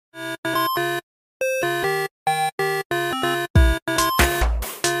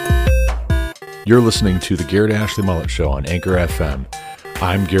You're listening to the Garrett Ashley Mullet Show on Anchor FM.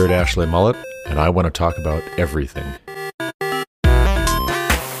 I'm Garrett Ashley Mullet, and I want to talk about everything.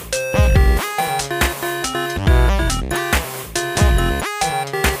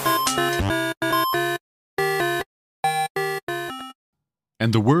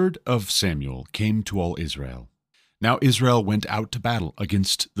 And the word of Samuel came to all Israel. Now Israel went out to battle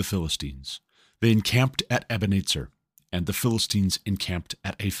against the Philistines. They encamped at Ebenezer, and the Philistines encamped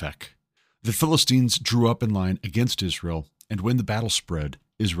at Aphek. The Philistines drew up in line against Israel, and when the battle spread,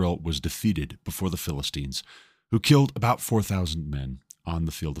 Israel was defeated before the Philistines, who killed about 4,000 men on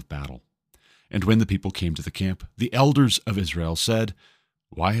the field of battle. And when the people came to the camp, the elders of Israel said,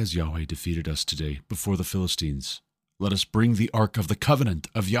 "Why has Yahweh defeated us today before the Philistines? Let us bring the ark of the covenant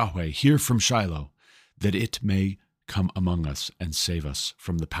of Yahweh here from Shiloh, that it may come among us and save us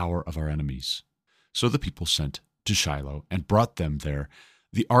from the power of our enemies." So the people sent to Shiloh and brought them there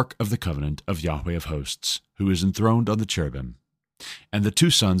the ark of the covenant of Yahweh of hosts, who is enthroned on the cherubim. And the two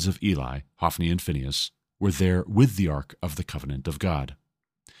sons of Eli, Hophni and Phinehas, were there with the ark of the covenant of God.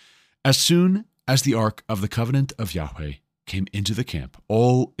 As soon as the ark of the covenant of Yahweh came into the camp,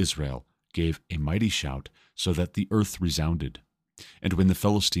 all Israel gave a mighty shout, so that the earth resounded. And when the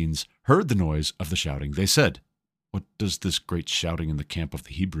Philistines heard the noise of the shouting, they said, "What does this great shouting in the camp of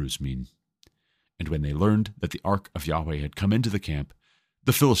the Hebrews mean?" And when they learned that the ark of Yahweh had come into the camp,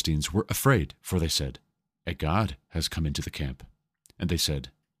 the Philistines were afraid, for they said, "A god has come into the camp." And they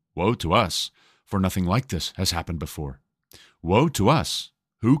said, "Woe to us, for nothing like this has happened before. Woe to us!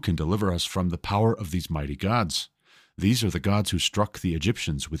 Who can deliver us from the power of these mighty gods? These are the gods who struck the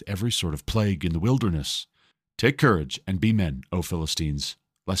Egyptians with every sort of plague in the wilderness. Take courage and be men, O Philistines,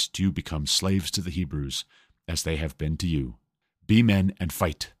 lest you become slaves to the Hebrews, as they have been to you. Be men and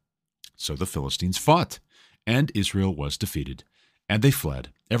fight." So the Philistines fought, and Israel was defeated. And they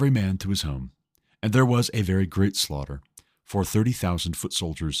fled, every man to his home. And there was a very great slaughter, for 30,000 foot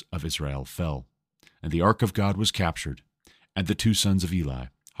soldiers of Israel fell. And the ark of God was captured, and the two sons of Eli,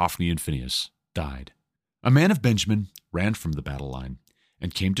 Hophni and Phinehas, died. A man of Benjamin ran from the battle line,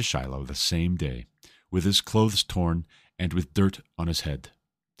 and came to Shiloh the same day, with his clothes torn and with dirt on his head.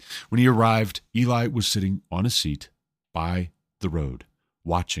 When he arrived, Eli was sitting on a seat by the road,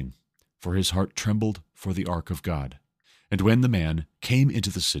 watching, for his heart trembled for the ark of God. And when the man came into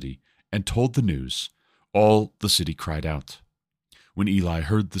the city and told the news, all the city cried out. When Eli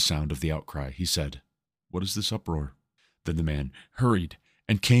heard the sound of the outcry, he said, "What is this uproar?" Then the man hurried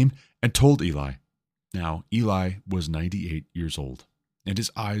and came and told Eli. Now Eli was 98 years old, and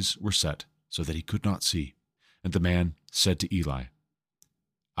his eyes were set so that he could not see. And the man said to Eli,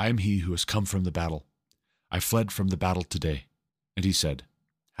 "I am he who has come from the battle. I fled from the battle today." And he said,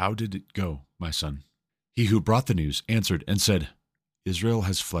 "How did it go, my son?" He who brought the news answered and said, "Israel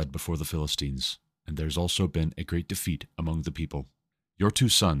has fled before the Philistines, and there's also been a great defeat among the people. Your two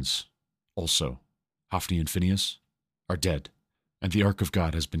sons, also, Hophni and Phinehas, are dead, and the ark of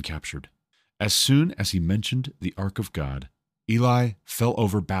God has been captured." As soon as he mentioned the ark of God, Eli fell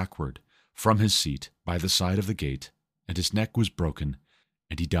over backward from his seat by the side of the gate, and his neck was broken,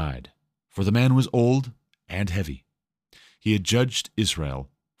 and he died. For the man was old and heavy. He had judged Israel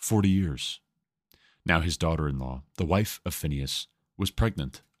 40 years. Now his daughter-in-law, the wife of Phinehas, was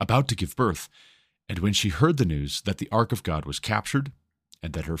pregnant, about to give birth, and when she heard the news that the ark of God was captured,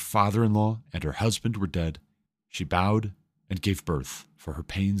 and that her father-in-law and her husband were dead, she bowed and gave birth, for her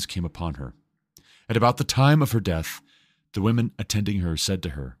pains came upon her. At about the time of her death, the women attending her said to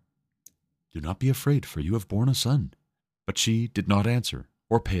her, "Do not be afraid, for you have borne a son." But she did not answer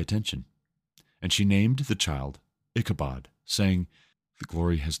or pay attention. And she named the child Ichabod, saying, "The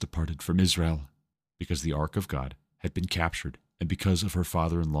glory has departed from Israel," because the ark of God had been captured, and because of her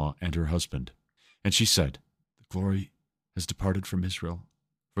father-in-law and her husband. And she said, "The glory has departed from Israel,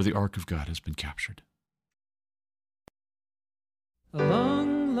 for the ark of God has been captured." A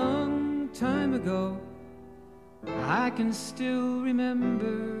long, long time ago, I can still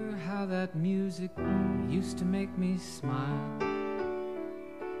remember how that music used to make me smile.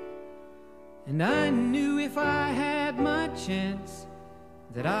 And I knew if I had my chance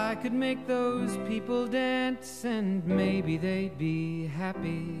that I could make those people dance, and maybe they'd be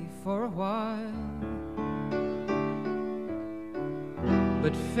happy for a while.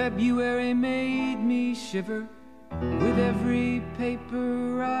 But February made me shiver with every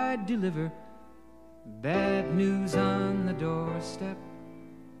paper I deliver. Bad news on the doorstep,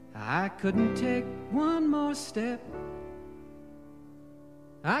 I couldn't take one more step.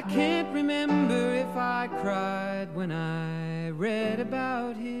 I can't remember if I cried when I read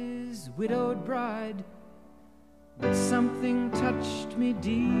about his widowed bride, but something touched me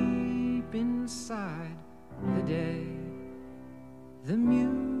deep deep inside the day the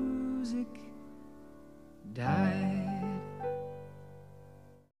music died.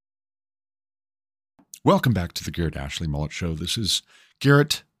 Welcome back to the Garrett Ashley Mullet Show. This is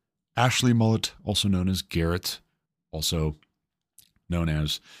Garrett Ashley Mullet, also known as Garrett, also known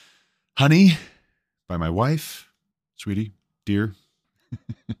as Honey by my wife, sweetie, dear.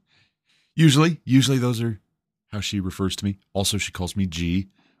 Usually those are how she refers to me. Also, she calls me G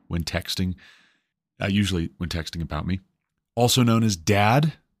when texting, usually when texting about me. Also known as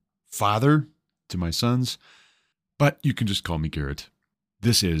Dad, father to my sons, but you can just call me Garrett.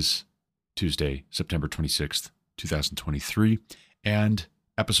 This is Tuesday, September 26th, 2023, and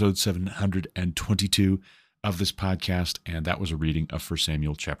episode 722 of this podcast, and that was a reading of 1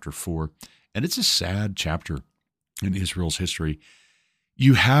 Samuel chapter 4, and it's a sad chapter in Israel's history.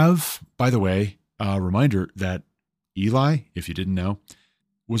 You have, by the way, a reminder that Eli, if you didn't know,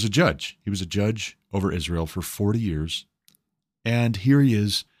 was a judge. He was a judge over Israel for 40 years, and here he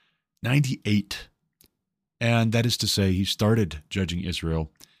is, 98, and that is to say he started judging Israel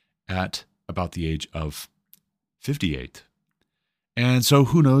at about the age of 58. And so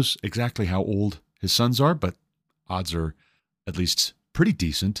who knows exactly how old his sons are, but odds are at least pretty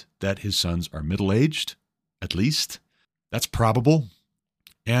decent that his sons are middle-aged, at least. That's probable.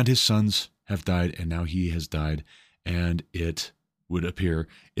 And his sons have died, and now he has died, and it would appear,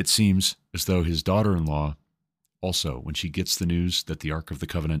 it seems as though his daughter-in-law also, when she gets the news that the Ark of the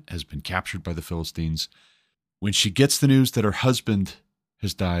Covenant has been captured by the Philistines, when she gets the news that her husband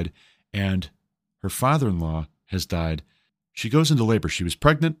has died and her father-in-law has died, she goes into labor. She was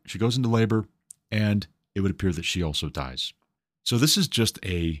pregnant, she goes into labor, and it would appear that she also dies. So this is just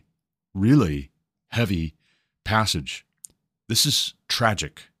a really heavy passage. This is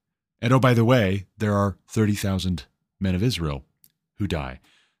tragic. And oh, by the way, there are 30,000 men of Israel who die.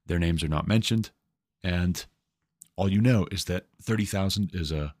 Their names are not mentioned, and all you know is that 30,000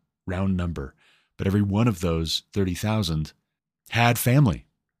 is a round number. But every one of those 30,000 had family.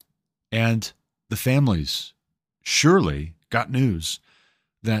 And the families surely got news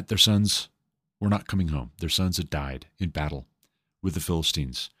that their sons were not coming home. Their sons had died in battle with the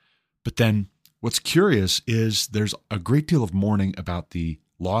Philistines. But then what's curious is there's a great deal of mourning about the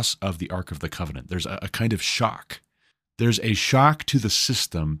loss of the Ark of the Covenant. There's a kind of shock. There's a shock to the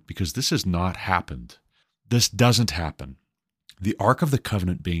system because this has not happened. This doesn't happen. The Ark of the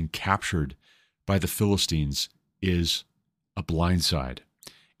Covenant being captured by the Philistines is a blindside.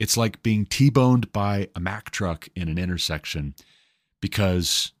 It's like being T-boned by a Mack truck in an intersection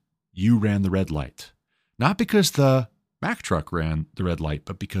because you ran the red light. Not because the Mack truck ran the red light,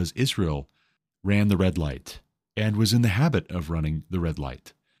 but because Israel ran the red light and was in the habit of running the red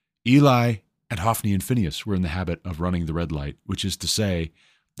light. Eli and Hophni and Phinehas were in the habit of running the red light, which is to say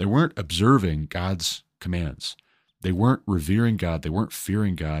they weren't observing God's commands. They weren't revering God. They weren't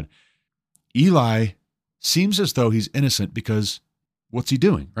fearing God. Eli seems as though he's innocent because what's he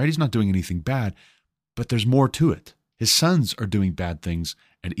doing, right? He's not doing anything bad, but there's more to it. His sons are doing bad things,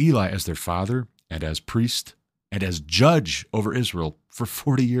 and Eli, as their father and as priest and as judge over Israel for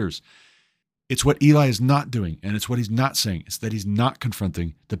 40 years, it's what Eli is not doing, and it's what he's not saying. It's that he's not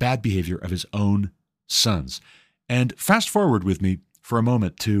confronting the bad behavior of his own sons. And fast forward with me for a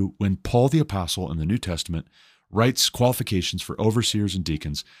moment to when Paul the Apostle in the New Testament writes qualifications for overseers and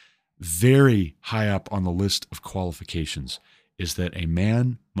deacons. Very high up on the list of qualifications is that a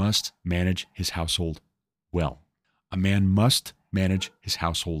man must manage his household well. A man must manage his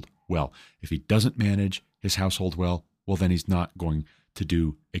household well. If he doesn't manage his household well, then he's not going to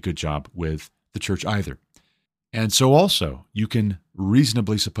do a good job with the church either. And so also, you can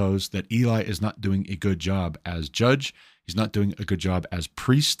reasonably suppose that Eli is not doing a good job as judge. He's not doing a good job as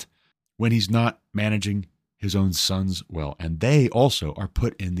priest when he's not managing his own sons well. And they also are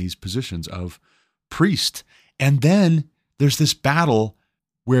put in these positions of priest. And then there's this battle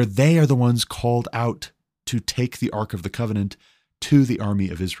where they are the ones called out to take the Ark of the Covenant to the army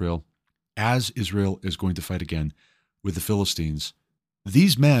of Israel as Israel is going to fight again with the Philistines.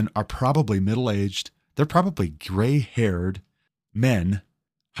 These men are probably middle-aged. They're probably gray-haired men,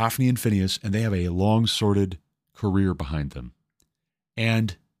 Hophni and Phinehas, and they have a long, sordid career behind them.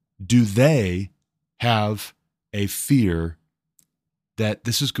 And do they have a fear that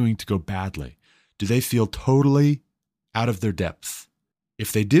this is going to go badly? Do they feel totally out of their depth?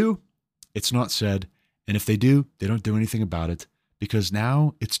 If they do, it's not said. And if they do, they don't do anything about it because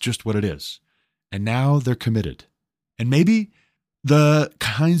now it's just what it is. And now they're committed. And maybe the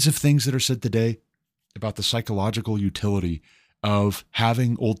kinds of things that are said today about the psychological utility of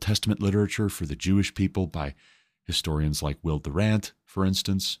having Old Testament literature for the Jewish people by historians like Will Durant, for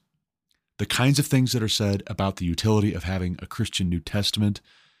instance, the kinds of things that are said about the utility of having a Christian New Testament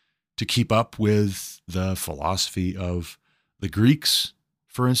to keep up with the philosophy of the Greeks,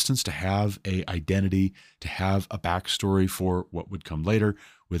 for instance, to have an identity, to have a backstory for what would come later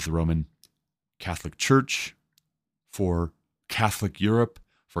with the Roman Catholic Church, for Catholic Europe,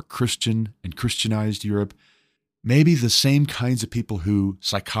 for Christian and Christianized Europe. Maybe the same kinds of people who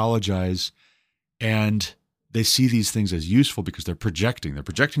psychologize and they see these things as useful because they're projecting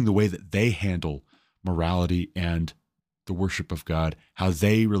the way that they handle morality and the worship of God, how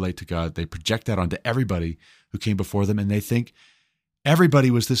they relate to God. They project that onto everybody who came before them, and they think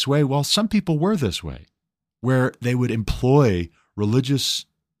everybody was this way. Well, some people were this way, where they would employ religious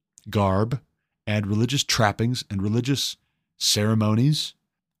garb and religious trappings and religious ceremonies,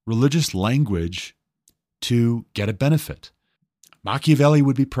 religious language to get a benefit. Machiavelli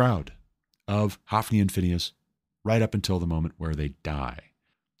would be proud of Hophni and Phinehas right up until the moment where they die.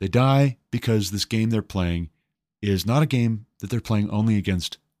 They die because this game they're playing is not a game that they're playing only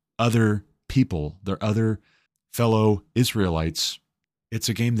against other people, their other fellow Israelites. It's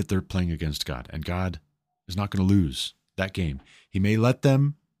a game that they're playing against God, and God is not going to lose that game. He may let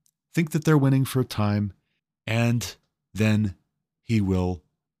them think that they're winning for a time, and then he will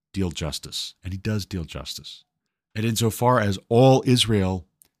deal justice, and he does deal justice. And insofar as all Israel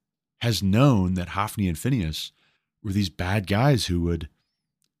has known that Hophni and Phinehas were these bad guys who would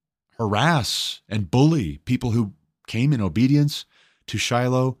harass and bully people who came in obedience to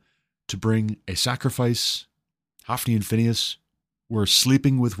Shiloh to bring a sacrifice. Hophni and Phinehas were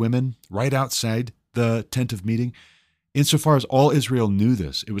sleeping with women right outside the tent of meeting. Insofar as all Israel knew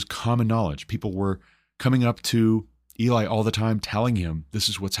this, it was common knowledge. People were coming up to Eli all the time, telling him, this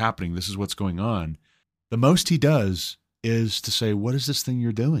is what's happening, this is what's going on. The most he does is to say, what is this thing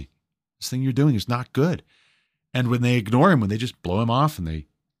you're doing? This thing you're doing is not good. And when they ignore him, when they just blow him off and they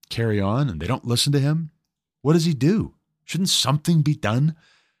carry on and they don't listen to him, what does he do? Shouldn't something be done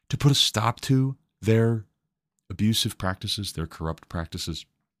to put a stop to their abusive practices, their corrupt practices?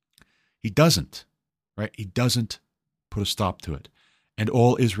 He doesn't, right? He doesn't put a stop to it. And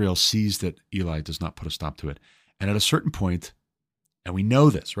all Israel sees that Eli does not put a stop to it. And at a certain point, and we know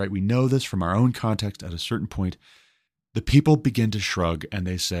this, right? We know this from our own context. At a certain point, the people begin to shrug and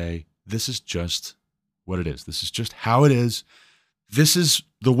they say, this is just what it is. This is just how it is. This is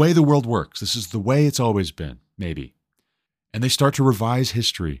the way the world works. This is the way it's always been, maybe. And they start to revise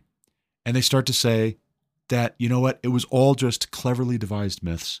history. And they start to say that, you know what, it was all just cleverly devised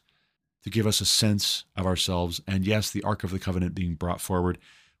myths to give us a sense of ourselves. And yes, the Ark of the Covenant being brought forward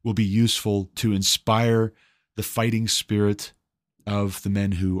will be useful to inspire the fighting spirit of the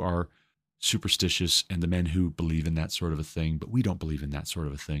men who are superstitious and the men who believe in that sort of a thing, but we don't believe in that sort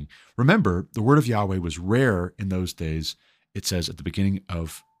of a thing. Remember, the word of Yahweh was rare in those days. It says at the beginning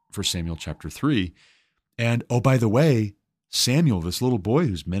of 1 Samuel chapter 3. And oh, by the way, Samuel, this little boy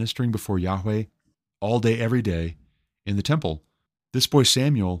who's ministering before Yahweh all day, every day in the temple, this boy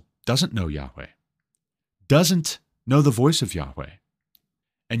Samuel doesn't know Yahweh, doesn't know the voice of Yahweh.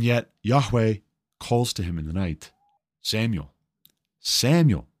 And yet Yahweh calls to him in the night, Samuel,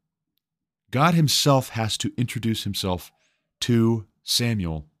 Samuel. God himself has to introduce himself to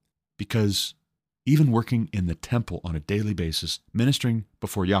Samuel because even working in the temple on a daily basis, ministering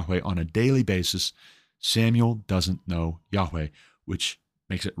before Yahweh on a daily basis, Samuel doesn't know Yahweh, which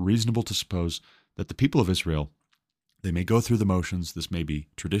makes it reasonable to suppose that the people of Israel, they may go through the motions. This may be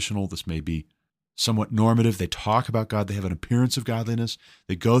traditional. This may be somewhat normative. They talk about God. They have an appearance of godliness.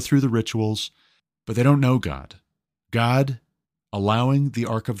 They go through the rituals, but they don't know God. God allowing the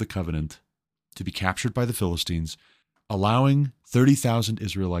Ark of the Covenant to be captured by the Philistines, allowing 30,000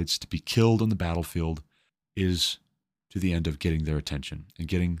 Israelites to be killed on the battlefield is to the end of getting their attention and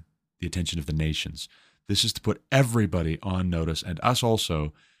getting the attention of the nations. This is to put everybody on notice, and us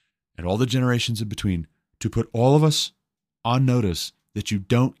also, and all the generations in between, to put all of us on notice that you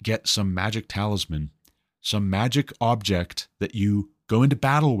don't get some magic talisman, some magic object that you go into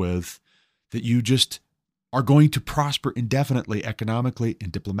battle with, that you just are going to prosper indefinitely, economically and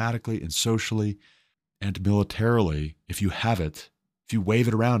diplomatically and socially and militarily. If you have it, if you wave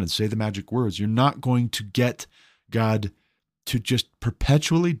it around and say the magic words, you're not going to get God to just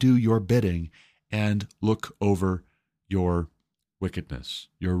perpetually do your bidding and look over your wickedness,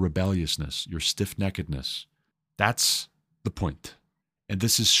 your rebelliousness, your stiff-neckedness. That's the point. And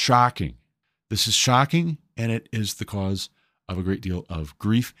this is shocking. This is shocking, and it is the cause of a great deal of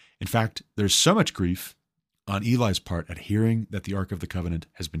grief. In fact, there's so much grief on Eli's part at hearing that the Ark of the Covenant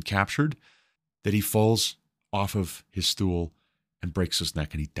has been captured that he falls off of his stool and breaks his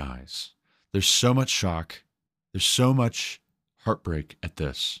neck and he dies. There's so much shock. There's so much heartbreak at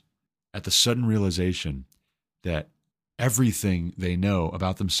this at the sudden realization that everything they know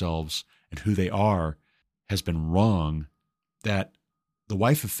about themselves and who they are has been wrong, that the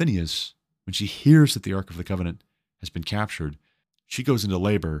wife of Phinehas, when she hears that the Ark of the Covenant has been captured, she goes into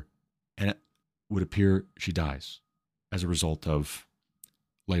labor, and it would appear she dies as a result of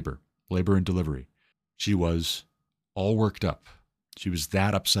labor and delivery. She was all worked up. She was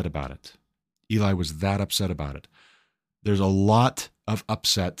that upset about it. Eli was that upset about it. There's a lot of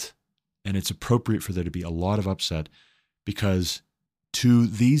upset, and it's appropriate for there to be a lot of upset, because to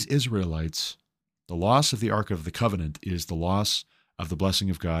these Israelites, the loss of the Ark of the Covenant is the loss of the blessing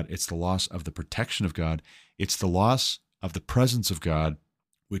of God. It's the loss of the protection of God. It's the loss of the presence of God,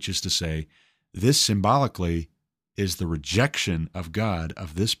 which is to say, this symbolically is the rejection of God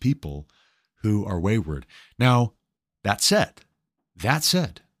of this people who are wayward. Now, that said,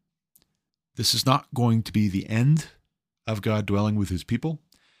 this is not going to be the end of God dwelling with his people.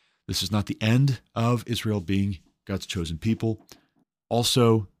 This is not the end of Israel being God's chosen people.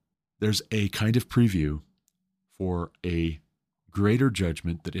 Also, there's a kind of preview for a greater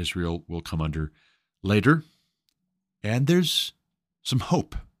judgment that Israel will come under later. And there's some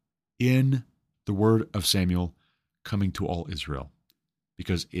hope in the word of Samuel coming to all Israel.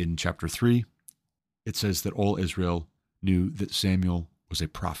 Because in chapter 3, it says that all Israel knew that Samuel was a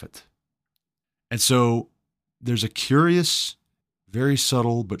prophet. And so there's a curious, very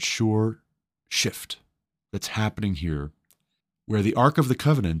subtle but sure shift that's happening here, where the Ark of the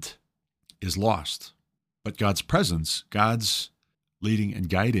Covenant is lost, but God's presence, God's leading and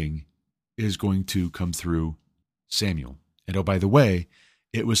guiding, is going to come through Samuel. And oh, by the way,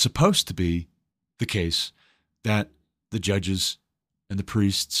 it was supposed to be the case that the judges and the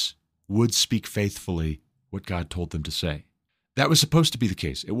priests would speak faithfully what God told them to say. That was supposed to be the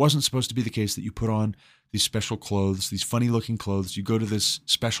case. It wasn't supposed to be the case that you put on these special clothes, these funny-looking clothes, you go to this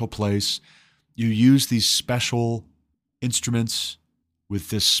special place, you use these special instruments with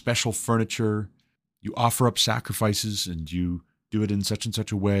this special furniture, you offer up sacrifices, and you do it in such and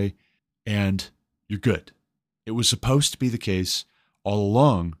such a way, and you're good. It was supposed to be the case all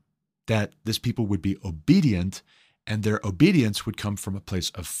along that this people would be obedient, and their obedience would come from a place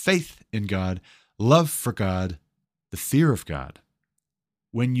of faith in God, love for God, the fear of God.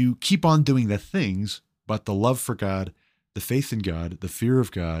 When you keep on doing the things, but the love for God, the faith in God, the fear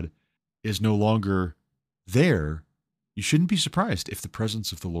of God is no longer there, you shouldn't be surprised if the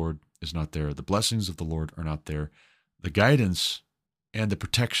presence of the Lord is not there, the blessings of the Lord are not there, the guidance and the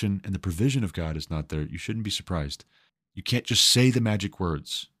protection and the provision of God is not there. You shouldn't be surprised. You can't just say the magic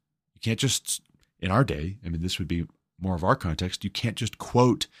words. You can't just, in our day, I mean, this would be more of our context, you can't just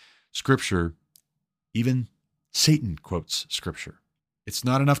quote Scripture. Even Satan quotes Scripture. It's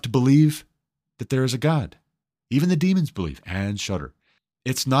not enough to believe that there is a God. Even the demons believe and shudder.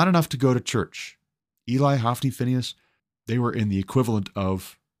 It's not enough to go to church. Eli, Hophni, Phinehas, they were in the equivalent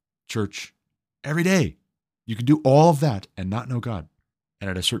of church every day. You can do all of that and not know God. And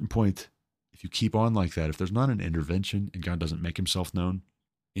at a certain point, if you keep on like that, if there's not an intervention and God doesn't make himself known,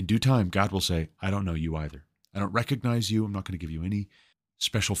 in due time, God will say, I don't know you either. I don't recognize you. I'm not going to give you any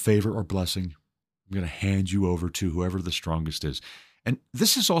special favor or blessing. I'm going to hand you over to whoever the strongest is. And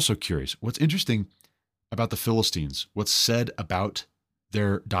this is also curious. What's interesting about the Philistines, what's said about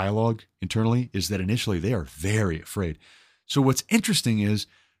their dialogue internally, is that initially they are very afraid. So what's interesting is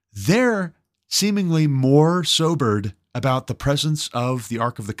they're seemingly more sobered about the presence of the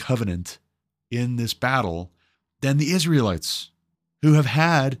Ark of the Covenant in this battle than the Israelites, who have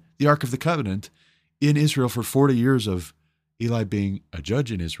had the Ark of the Covenant in Israel for 40 years of Eli being a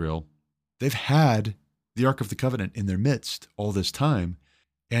judge in Israel. They've had the Ark of the Covenant in their midst all this time,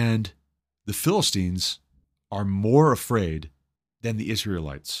 and the Philistines are more afraid than the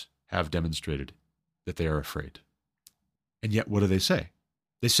Israelites have demonstrated that they are afraid. And yet, what do they say?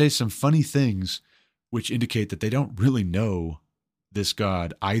 They say some funny things which indicate that they don't really know this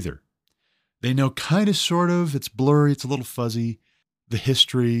God either. They know kind of, sort of, it's blurry, it's a little fuzzy, the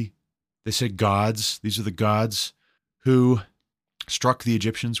history. They say gods. These are the gods who struck the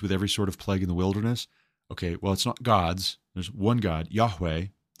Egyptians with every sort of plague in the wilderness. Okay, well, it's not gods. There's one God, Yahweh.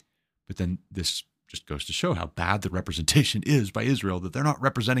 But then this just goes to show how bad the representation is by Israel, that they're not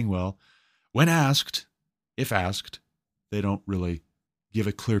representing well. When asked, if asked, they don't really give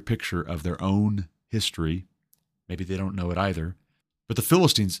a clear picture of their own history. Maybe they don't know it either. But the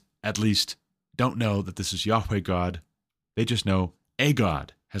Philistines, at least, don't know that this is Yahweh God. They just know a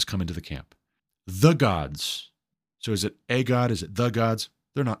God has come into the camp. The gods. So is it a God? Is it the gods?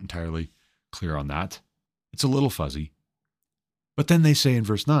 They're not entirely clear on that. It's a little fuzzy. But then they say in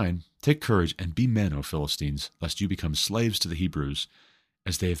verse 9, take courage and be men, O Philistines, lest you become slaves to the Hebrews.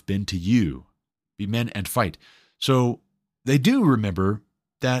 as they have been to you. Be men and fight. So they do remember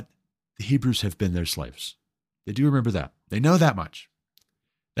that the Hebrews have been their slaves. They do remember that. They know that much.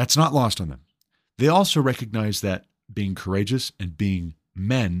 That's not lost on them. They also recognize that being courageous and being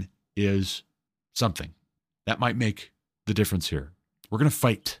men is something. That might make the difference here. We're going to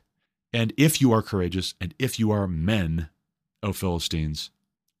fight. And if you are courageous and if you are men, O Philistines,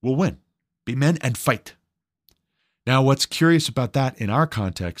 we'll win. Be men and fight. Now, what's curious about that in our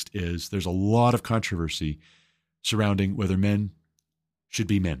context is there's a lot of controversy surrounding whether men should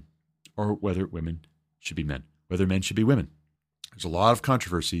be men or whether women should be men, whether men should be women. There's a lot of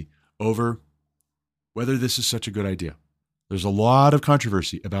controversy over whether this is such a good idea. There's a lot of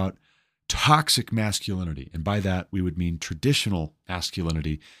controversy about toxic masculinity, and by that we would mean traditional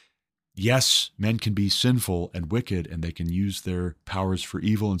masculinity. Yes, men can be sinful and wicked, and they can use their powers for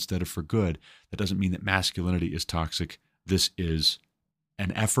evil instead of for good. That doesn't mean that masculinity is toxic. This is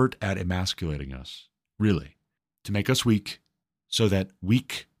an effort at emasculating us, really, to make us weak so that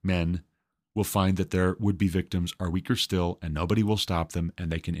weak men will find that their would-be victims are weaker still, and nobody will stop them,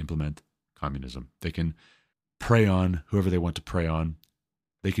 and they can implement communism. They can prey on whoever they want to prey on.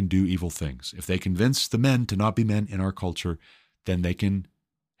 They can do evil things. If they convince the men to not be men in our culture, then they can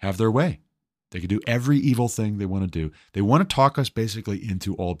have their way. They can do every evil thing they want to do. They want to talk us basically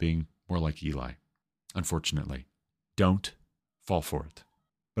into all being more like Eli. Unfortunately, don't fall for it.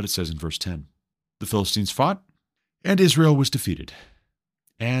 But it says in verse 10, the Philistines fought, and Israel was defeated.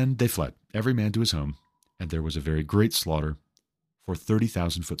 And they fled, every man to his home, and there was a very great slaughter, for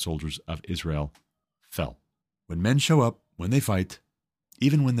 30,000 foot soldiers of Israel fell. When men show up, when they fight,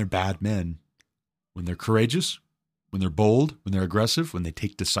 even when they're bad men, when they're courageous, when they're bold, when they're aggressive, when they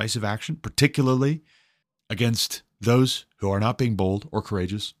take decisive action, particularly against those who are not being bold or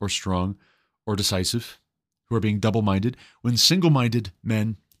courageous or strong or decisive, who are being double-minded, when single-minded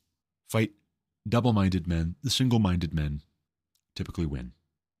men fight double-minded men, the single-minded men typically win.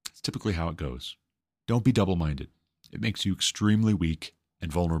 It's typically how it goes. Don't be double-minded. It makes you extremely weak and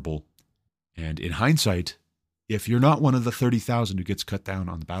vulnerable. And in hindsight, if you're not one of the 30,000 who gets cut down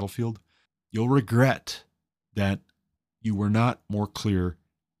on the battlefield, you'll regret that you were not more clear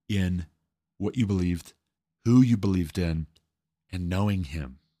in what you believed, who you believed in, and knowing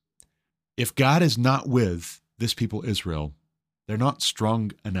him. If God is not with this people Israel, they're not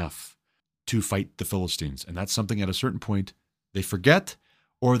strong enough to fight the Philistines. And that's something at a certain point they forget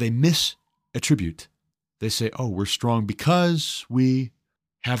or they misattribute. They say, oh, we're strong because we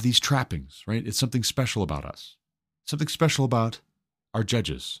have these trappings, right? It's something special about us. Something special about our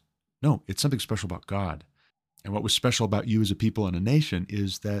judges. No, it's something special about God. And what was special about you as a people and a nation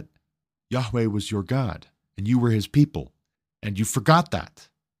is that Yahweh was your God and you were his people. And you forgot that.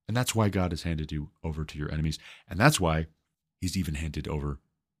 And that's why God has handed you over to your enemies. And that's why he's even handed over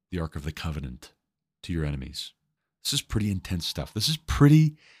the Ark of the Covenant to your enemies. This is pretty intense stuff. This is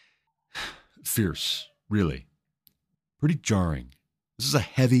pretty fierce, really. Pretty jarring. This is a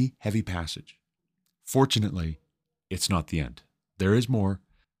heavy, heavy passage. Fortunately, it's not the end. There is more.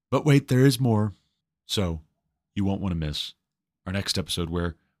 But wait, there is more. So you won't want to miss our next episode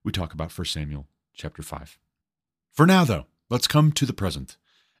where we talk about 1 Samuel chapter 5. For now, though, let's come to the present.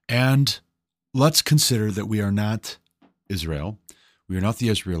 And let's consider that we are not Israel. We are not the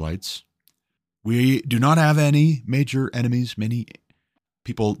Israelites. We do not have any major enemies. Many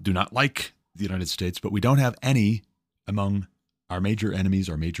people do not like the United States, but we don't have any among our major enemies,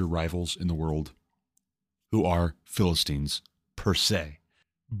 our major rivals in the world, who are Philistines per se.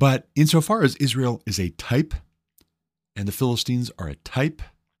 But insofar as Israel is a type and the Philistines are a type,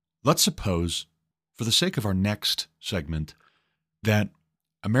 let's suppose, for the sake of our next segment, that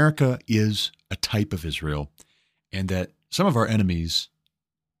America is a type of Israel and that some of our enemies,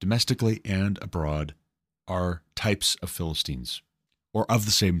 domestically and abroad, are types of Philistines or of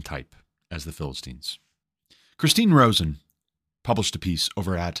the same type as the Philistines. Christine Rosen published a piece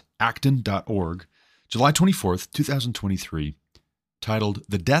over at acton.org, July 24th, 2023, titled,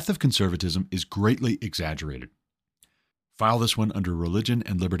 "The Death of Conservatism is Greatly Exaggerated." File this one under Religion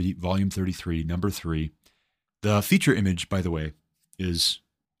and Liberty, Volume 33, Number 3. The feature image, by the way, is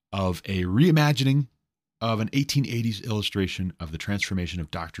of a reimagining of an 1880s illustration of the transformation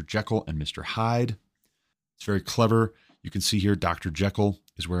of Dr. Jekyll and Mr. Hyde. It's very clever. You can see here Dr. Jekyll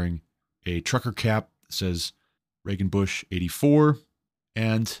is wearing a trucker cap that says Reagan Bush 84,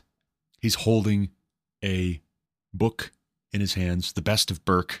 and he's holding a book in his hands, The Best of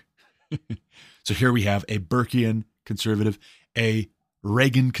Burke. So here we have a Burkean conservative, a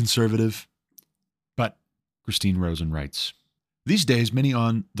Reagan conservative. But Christine Rosen writes, "These days, many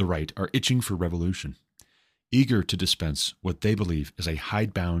on the right are itching for revolution. eager to dispense what they believe is a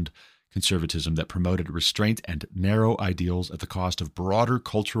hidebound conservatism that promoted restraint and narrow ideals at the cost of broader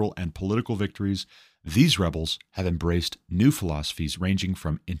cultural and political victories. These rebels have embraced new philosophies ranging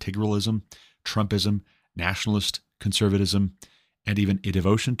from integralism, Trumpism, nationalist conservatism, and even a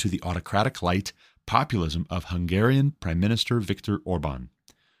devotion to the autocratic light populism of Hungarian Prime Minister Viktor Orban,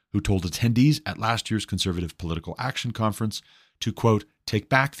 who told attendees at last year's Conservative Political Action Conference to, quote, take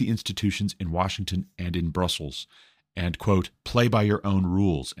back the institutions in Washington and in Brussels, and, quote, play by your own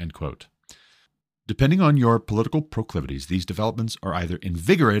rules, end quote. Depending on your political proclivities, these developments are either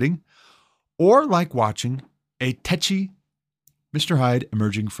invigorating or like watching a tetchy Mr. Hyde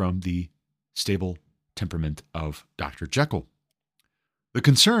emerging from the stable temperament of Dr. Jekyll. The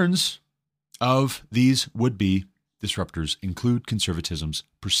concerns of these would-be disruptors include conservatism's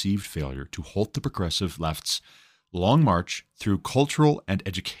perceived failure to halt the progressive left's long march through cultural and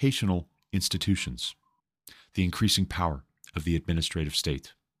educational institutions, the increasing power of the administrative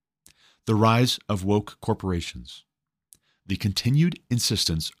state, the rise of woke corporations, the continued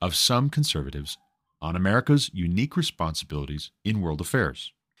insistence of some conservatives on America's unique responsibilities in world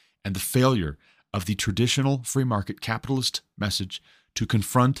affairs, and the failure of the traditional free market capitalist message to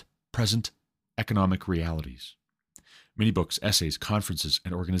confront present economic realities. Many books, essays, conferences,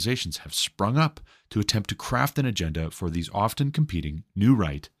 and organizations have sprung up to attempt to craft an agenda for these often competing new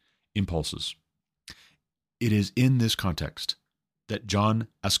right impulses. It is in this context that John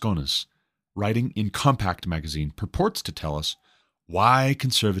Asconis, writing in Compact magazine, purports to tell us why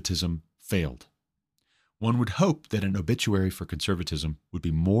conservatism failed. One would hope that an obituary for conservatism would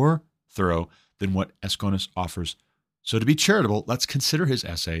be more thorough than what Asconis offers. So to be charitable, let's consider his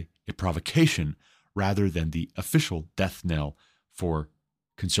essay a provocation rather than the official death knell for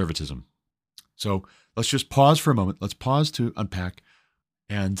conservatism. So let's just pause for a moment. Let's pause to unpack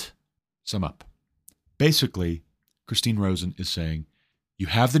and sum up. Basically, Christine Rosen is saying, you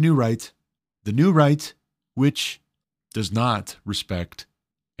have the new right which does not respect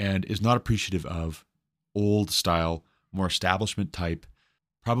and is not appreciative of old style, more establishment type,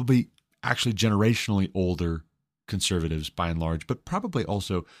 probably actually generationally older conservatives by and large, but probably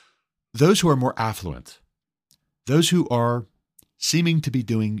also those who are more affluent, those who are seeming to be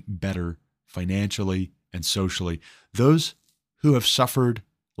doing better financially and socially, those who have suffered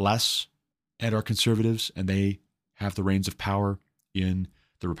less and are conservatives, and they have the reins of power in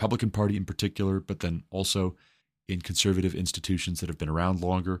the Republican Party in particular, but then also in conservative institutions that have been around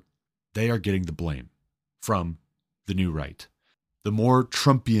longer. They are getting the blame from the new right, the more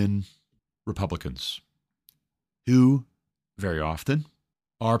Trumpian Republicans, who very often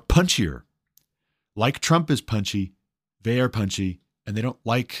are punchier. Like Trump is punchy, they are punchy, and they don't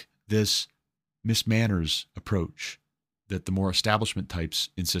like this Miss Manners approach that the more establishment types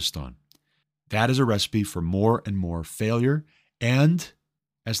insist on. That is a recipe for more and more failure, and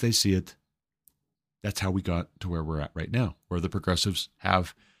as they see it, that's how we got to where we're at right now, where the progressives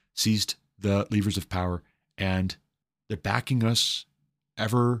have seized the levers of power and they're backing us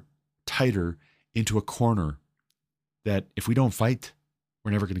ever tighter into a corner that if we don't fight,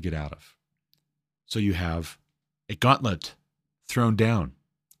 we're never going to get out of. So you have a gauntlet thrown down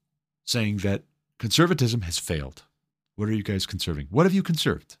saying that conservatism has failed. What are you guys conserving? What have you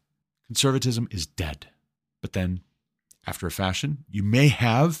conserved? Conservatism is dead. But then, after a fashion, you may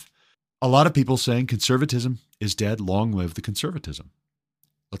have a lot of people saying conservatism is dead, long live the conservatism.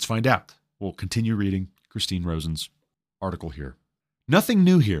 Let's find out. We'll continue reading Christine Rosen's article here. Nothing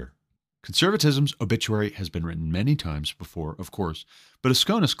new here. Conservatism's obituary has been written many times before, of course, but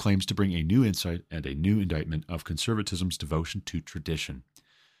Asconis claims to bring a new insight and a new indictment of conservatism's devotion to tradition.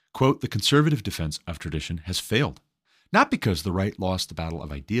 Quote, the conservative defense of tradition has failed, not because the right lost the battle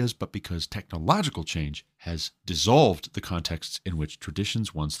of ideas, but because technological change has dissolved the contexts in which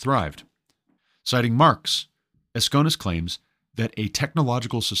traditions once thrived. Citing Marx, Asconis claims that a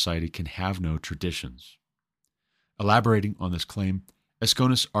technological society can have no traditions. Elaborating on this claim,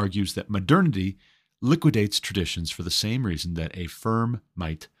 Asconis argues that modernity liquidates traditions for the same reason that a firm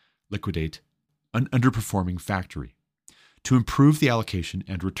might liquidate an underperforming factory, to improve the allocation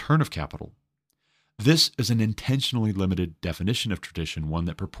and return of capital. This is an intentionally limited definition of tradition, one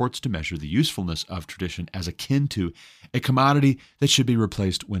that purports to measure the usefulness of tradition as akin to a commodity that should be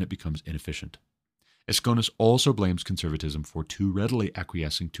replaced when it becomes inefficient. Asconis also blames conservatism for too readily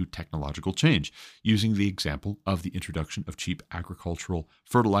acquiescing to technological change, using the example of the introduction of cheap agricultural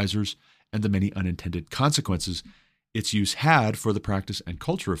fertilizers and the many unintended consequences its use had for the practice and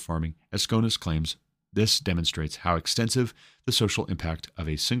culture of farming. Asconis claims this demonstrates how extensive the social impact of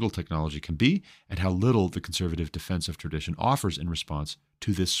a single technology can be and how little the conservative defense of tradition offers in response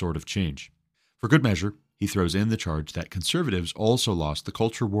to this sort of change. For good measure, he throws in the charge that conservatives also lost the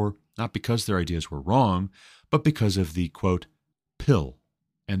culture war, not because their ideas were wrong, but because of the, quote, pill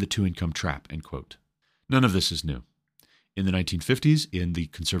and the two-income trap, end quote. None of this is new. In the 1950s, in The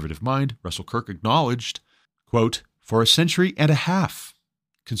Conservative Mind, Russell Kirk acknowledged, quote, for a century and a half,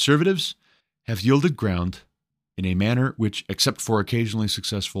 conservatives have yielded ground in a manner which, except for occasionally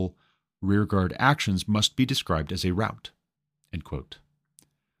successful rearguard actions, must be described as a rout, end quote.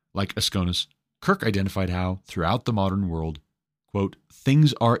 Like Asconis, Kirk identified how, throughout the modern world, quote,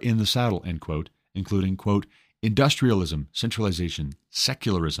 things are in the saddle, end quote, including, quote, industrialism, centralization,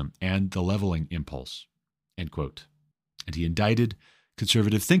 secularism, and the leveling impulse, end quote. And he indicted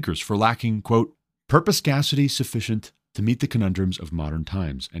conservative thinkers for lacking, quote, perspicacity sufficient to meet the conundrums of modern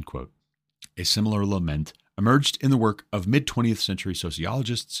times, end quote. A similar lament emerged in the work of mid-20th century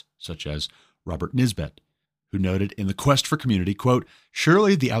sociologists such as Robert Nisbet, who noted in The Quest for Community, quote,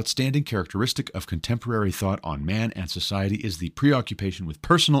 surely the outstanding characteristic of contemporary thought on man and society is the preoccupation with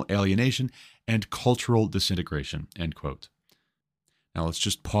personal alienation and cultural disintegration, end quote. Now let's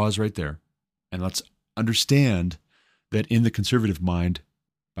just pause right there and let's understand that in The Conservative Mind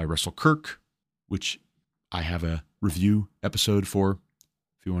by Russell Kirk, which I have a review episode for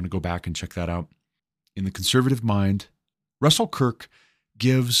if you want to go back and check that out. In The Conservative Mind, Russell Kirk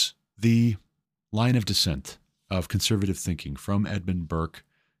gives the line of descent of conservative thinking from Edmund Burke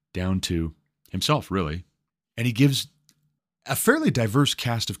down to himself, really. And he gives a fairly diverse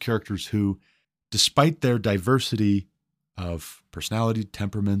cast of characters who, despite their diversity of personality,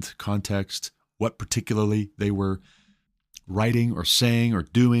 temperament, context, what particularly they were writing or saying or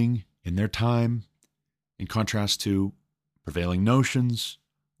doing in their time, in contrast to prevailing notions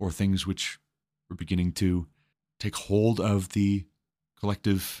or things which were beginning to take hold of the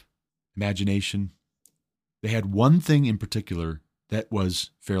collective imagination, they had one thing in particular that was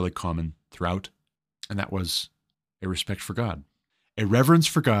fairly common throughout, and that was a respect for God. A reverence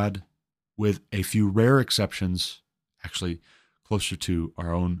for God with a few rare exceptions, actually closer to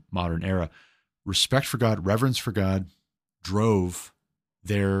our own modern era. Respect for God, reverence for God drove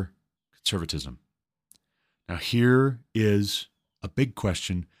their conservatism. Now here is a big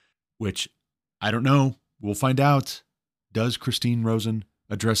question, which I don't know. We'll find out. Does Christine Rosen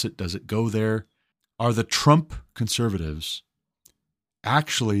address it? Does it go there? Are the Trump conservatives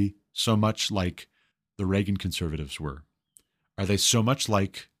actually so much like the Reagan conservatives were? Are they so much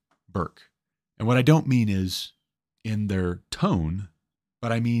like Burke? And what I don't mean is in their tone,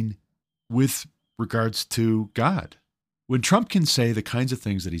 but I mean with regards to God. When Trump can say the kinds of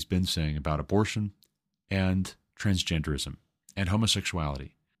things that he's been saying about abortion and transgenderism and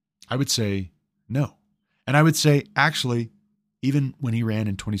homosexuality, I would say no. And I would say, actually, even when he ran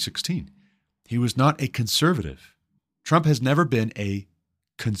in 2016, he was not a conservative. Trump has never been a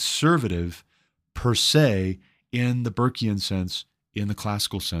conservative per se in the Burkean sense, in the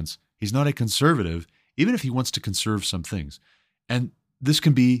classical sense. He's not a conservative, even if he wants to conserve some things. And this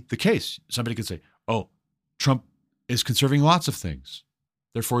can be the case. Somebody could say, oh, Trump is conserving lots of things,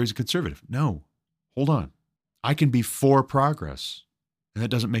 therefore he's a conservative. No, hold on. I can be for progress, and that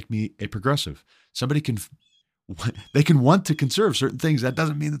doesn't make me a progressive. Somebody can want to conserve certain things. That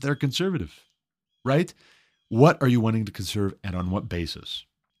doesn't mean that they're conservative, right? What are you wanting to conserve and on what basis?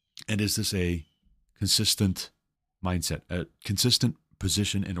 And is this a consistent mindset, a consistent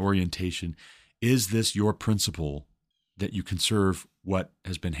position and orientation? Is this your principle that you conserve what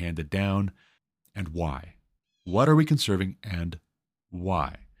has been handed down, and why? What are we conserving and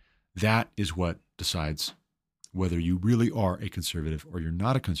why? That is what decides whether you really are a conservative or you're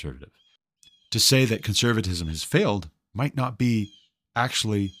not a conservative. To say that conservatism has failed might not be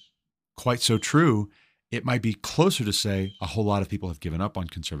actually quite so true. It might be closer to say a whole lot of people have given up on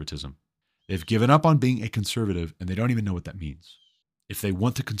conservatism. They've given up on being a conservative, and they don't even know what that means. If they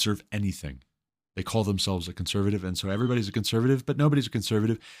want to conserve anything, they call themselves a conservative, and so everybody's a conservative, but nobody's a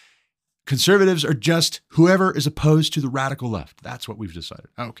conservative. Conservatives are just whoever is opposed to the radical left. That's what we've decided.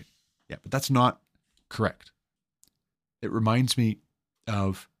 Okay. Yeah, but that's not correct. It reminds me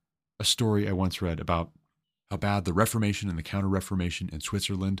of a story I once read about how bad the Reformation and the Counter-Reformation in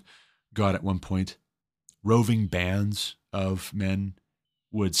Switzerland got at one point. Roving bands of men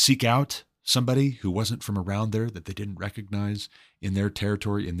would seek out somebody who wasn't from around there, that they didn't recognize in their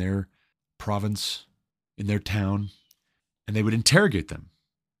territory, in their province, in their town, and they would interrogate them.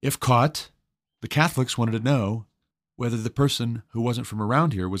 If caught, the Catholics wanted to know whether the person who wasn't from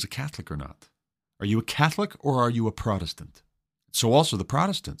around here was a Catholic or not. Are you a Catholic or are you a Protestant? So also the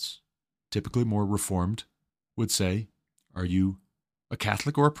Protestants, typically more Reformed, would say, are you a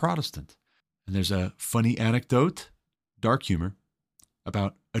Catholic or a Protestant? And there's a funny anecdote, dark humor,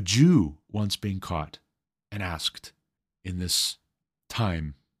 about a Jew once being caught and asked in this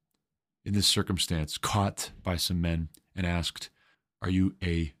time, in this circumstance, caught by some men and asked, "Are you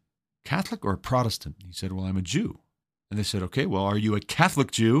a Catholic or a Protestant?" He said, "Well, I'm a Jew." And they said, "Okay, well, are you a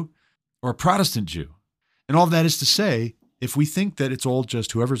Catholic Jew or a Protestant Jew?" And all that is to say, if we think that it's all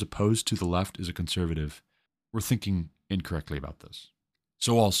just whoever's opposed to the left is a conservative, we're thinking incorrectly about this.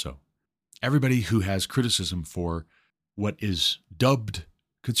 So also, everybody who has criticism for what is dubbed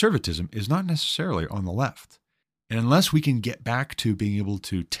conservatism is not necessarily on the left. And unless we can get back to being able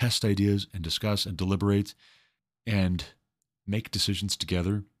to test ideas and discuss and deliberate and make decisions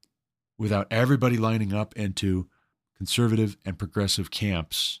together without everybody lining up into conservative and progressive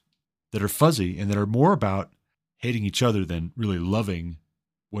camps that are fuzzy and that are more about hating each other than really loving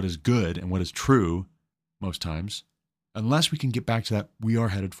what is good and what is true most times, unless we can get back to that, we are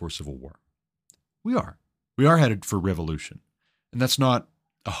headed for civil war. We are. We are headed for revolution. And that's not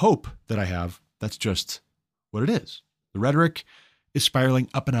a hope that I have. That's just what it is. The rhetoric is spiraling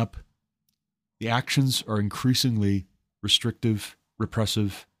up and up. The actions are increasingly restrictive,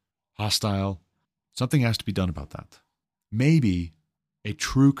 repressive, hostile. Something has to be done about that. Maybe a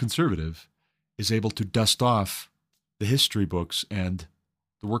true conservative is able to dust off the history books and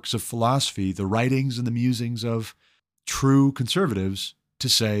the works of philosophy, the writings and the musings of true conservatives to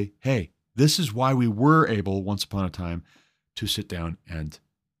say, hey, this is why we were able once upon a time to sit down and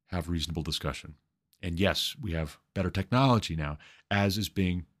have reasonable discussion. And yes, we have better technology now, as is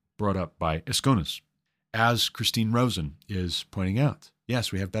being brought up by Esconis, as Christine Rosen is pointing out.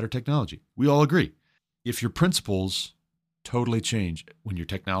 Yes, we have better technology. We all agree. If your principles totally change when your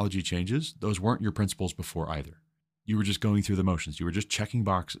technology changes, those weren't your principles before either. You were just going through the motions. You were just checking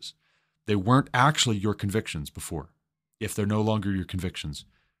boxes. They weren't actually your convictions before. If they're no longer your convictions,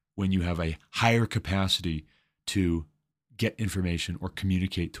 when you have a higher capacity to get information or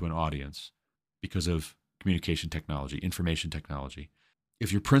communicate to an audience because of communication technology, information technology.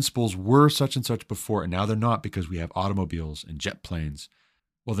 If your principles were such and such before, and now they're not because we have automobiles and jet planes,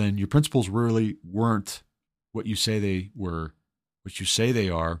 well, then your principles really weren't what you say they were, what you say they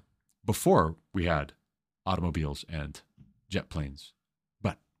are before we had automobiles and jet planes.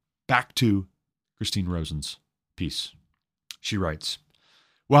 But back to Christine Rosen's piece. She writes,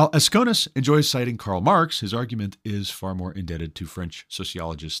 while Esconis enjoys citing Karl Marx, his argument is far more indebted to French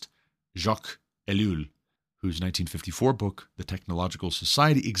sociologist Jacques Ellul, whose 1954 book, The Technological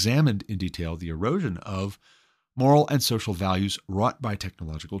Society, examined in detail the erosion of moral and social values wrought by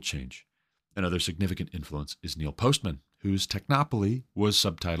technological change. Another significant influence is Neil Postman, whose Technopoly was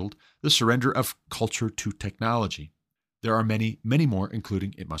subtitled The Surrender of Culture to Technology. There are many, many more,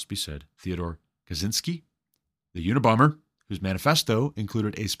 including, it must be said, Theodore Kaczynski, the Unabomber, whose manifesto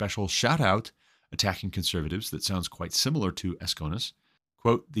included a special shout-out attacking conservatives that sounds quite similar to Esconis.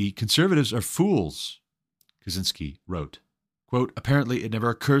 Quote, the conservatives are fools, Kaczynski wrote. Quote, apparently it never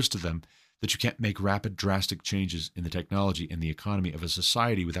occurs to them that you can't make rapid, drastic changes in the technology and the economy of a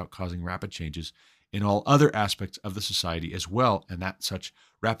society without causing rapid changes in all other aspects of the society as well, and that such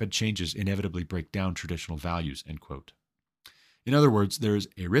rapid changes inevitably break down traditional values, end quote. In other words, there is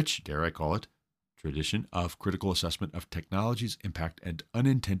a rich, dare I call it, tradition of critical assessment of technology's impact and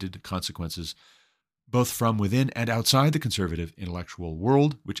unintended consequences, both from within and outside the conservative intellectual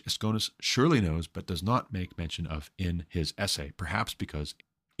world, which Esconis surely knows but does not make mention of in his essay, perhaps because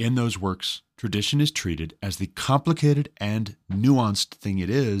in those works, tradition is treated as the complicated and nuanced thing it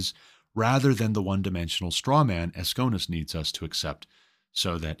is, rather than the one-dimensional straw man Esconis needs us to accept,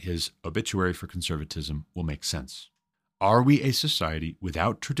 so that his obituary for conservatism will make sense. Are we a society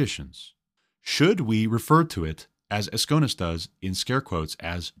without traditions? Should we refer to it, as Esconis does, in scare quotes,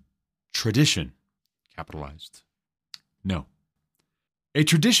 as tradition, capitalized? No. A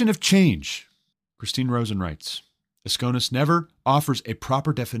tradition of change, Christine Rosen writes. Esconis never offers a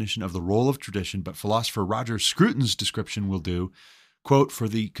proper definition of the role of tradition, but philosopher Roger Scruton's description will do. Quote, for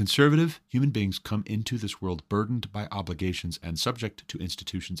the conservative, human beings come into this world burdened by obligations and subject to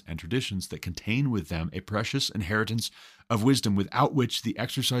institutions and traditions that contain with them a precious inheritance of wisdom without which the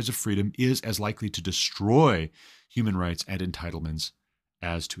exercise of freedom is as likely to destroy human rights and entitlements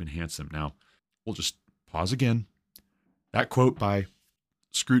as to enhance them. Now, we'll just pause again. That quote by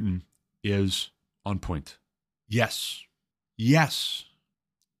Scruton is on point. Yes.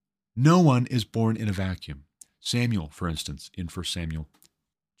 No one is born in a vacuum. Samuel, for instance, in 1 Samuel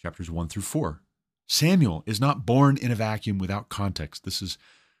chapters 1 through 4. Samuel is not born in a vacuum without context. This is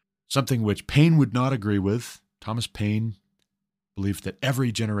something which Paine would not agree with. Thomas Paine believed that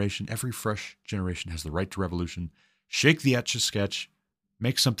every generation, every fresh generation has the right to revolution. Shake the etch-a-sketch,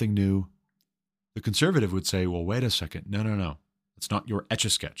 make something new. The conservative would say, well, wait a second. No. It's not your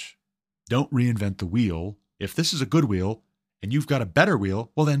etch-a-sketch. Don't reinvent the wheel. If this is a good wheel and you've got a better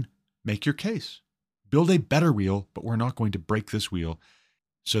wheel, well, then make your case. Build a better wheel, but we're not going to break this wheel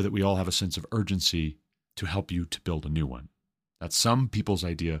so that we all have a sense of urgency to help you to build a new one. That's some people's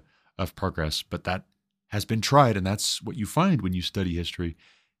idea of progress, but that has been tried, and that's what you find when you study history.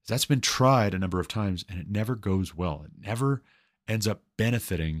 That's been tried a number of times, and it never goes well. It never ends up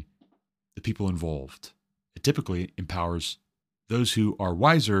benefiting the people involved. It typically empowers those who are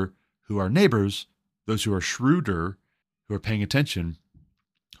wiser, who are neighbors, those who are shrewder, who are paying attention,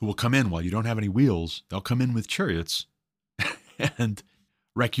 who will come in while you don't have any wheels. They'll come in with chariots and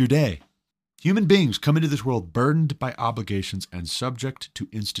wreck your day. Human beings come into this world burdened by obligations and subject to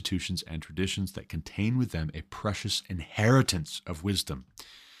institutions and traditions that contain with them a precious inheritance of wisdom.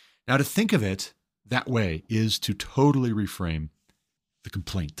 Now, to think of it that way is to totally reframe the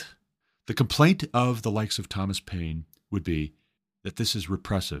complaint. The complaint of the likes of Thomas Paine would be that this is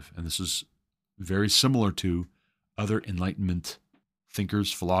repressive, and this is very similar to other Enlightenment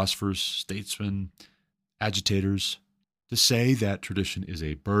thinkers, philosophers, statesmen, agitators, to say that tradition is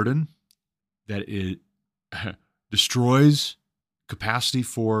a burden, that it destroys capacity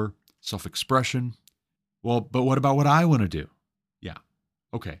for self-expression. Well, but what about what I want to do? Yeah,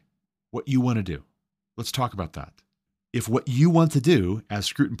 okay, what you want to do. Let's talk about that. If what you want to do, as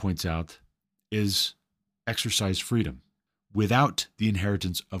Scruton points out, is exercise freedom without the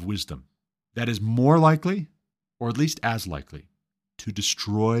inheritance of wisdom, that is more likely, or at least as likely, to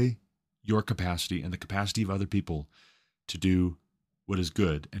destroy your capacity and the capacity of other people to do what is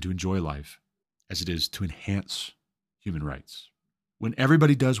good and to enjoy life, as it is to enhance human rights. When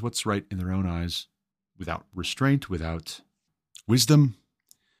everybody does what's right in their own eyes, without restraint, without wisdom,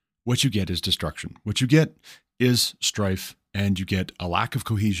 what you get is destruction. What you get is strife, and you get a lack of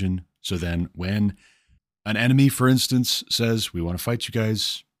cohesion. So then when an enemy, for instance, says, we want to fight you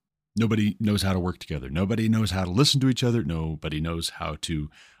guys, nobody knows how to work together. Nobody knows how to listen to each other. Nobody knows how to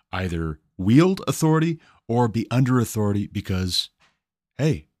either wield authority or be under authority because,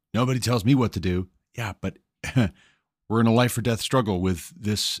 hey, nobody tells me what to do. Yeah, but we're in a life or death struggle with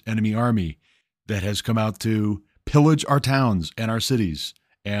this enemy army that has come out to pillage our towns and our cities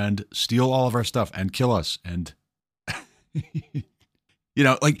and steal all of our stuff and kill us. And,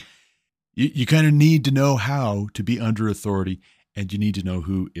 you kind of need to know how to be under authority, and you need to know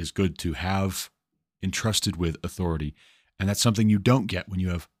who is good to have entrusted with authority. And that's something you don't get when you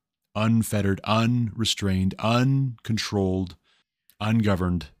have unfettered, unrestrained, uncontrolled,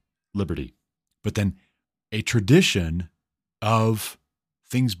 ungoverned liberty. But then a tradition of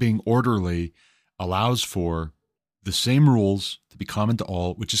things being orderly allows for the same rules to be common to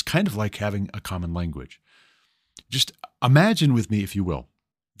all, which is kind of like having a common language. Just imagine with me, if you will,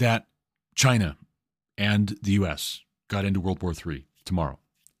 that China and the U.S. got into World War III tomorrow,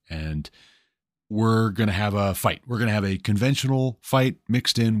 and we're going to have a fight. We're going to have a conventional fight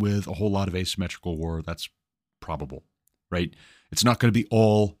mixed in with a whole lot of asymmetrical war. That's probable, right? It's not going to be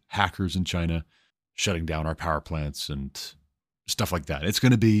all hackers in China shutting down our power plants and stuff like that. It's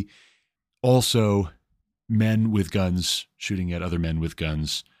going to be also men with guns shooting at other men with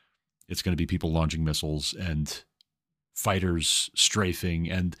guns. It's going to be people launching missiles and fighters strafing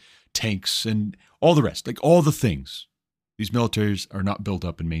and tanks and all the rest, like all the things. These militaries are not built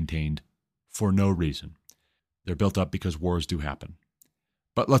up and maintained for no reason. They're built up because wars do happen.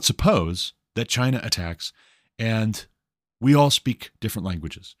 But let's suppose that China attacks and we all speak different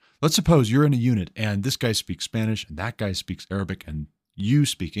languages. Let's suppose you're in a unit and this guy speaks Spanish and that guy speaks Arabic and you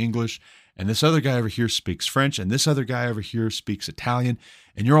speak English and this other guy over here speaks French and this other guy over here speaks Italian,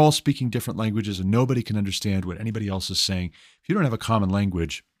 and you're all speaking different languages and nobody can understand what anybody else is saying. If you don't have a common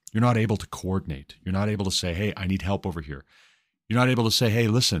language, you're not able to coordinate. You're not able to say, hey, I need help over here. You're not able to say, hey,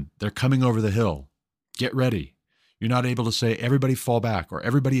 listen, they're coming over the hill. Get ready. You're not able to say, everybody fall back or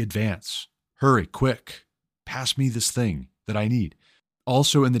everybody advance. Hurry, quick. Pass me this thing that I need.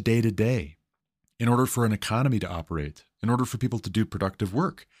 Also in the day-to-day, in order for an economy to operate, in order for people to do productive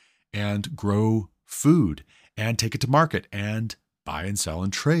work and grow food and take it to market and buy and sell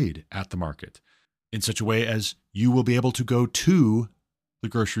and trade at the market in such a way as you will be able to go to the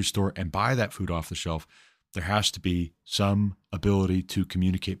grocery store and buy that food off the shelf, there has to be some ability to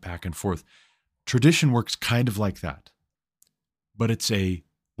communicate back and forth. Tradition works kind of like that, but it's a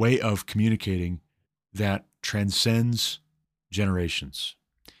way of communicating that transcends generations.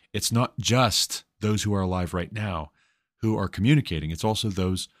 It's not just those who are alive right now who are communicating. It's also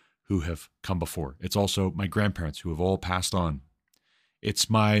those who have come before. It's also my grandparents who have all passed on. It's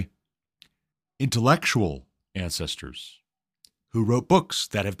my intellectual ancestors who wrote books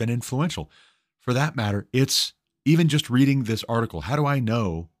that have been influential. For that matter, it's even just reading this article. How do I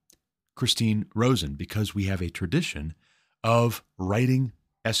know Christine Rosen, because we have a tradition of writing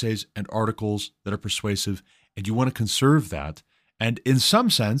essays and articles that are persuasive, and you want to conserve that. And in some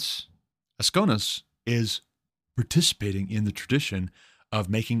sense, Asconis is participating in the tradition of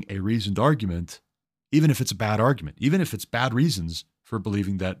making a reasoned argument, even if it's a bad argument, even if it's bad reasons for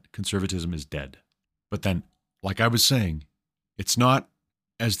believing that conservatism is dead. But then, like I was saying, it's not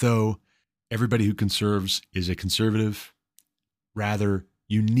as though everybody who conserves is a conservative. Rather,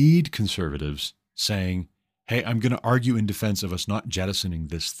 you need conservatives saying, hey, I'm going to argue in defense of us not jettisoning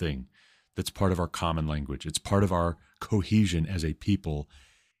this thing that's part of our common language. It's part of our cohesion as a people.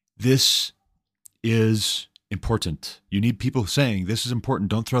 This is important. You need people saying, this is important.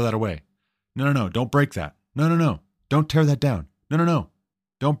 Don't throw that away. No. Don't break that. No. Don't tear that down. No.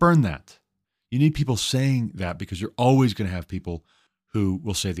 Don't burn that. You need people saying that, because you're always going to have people who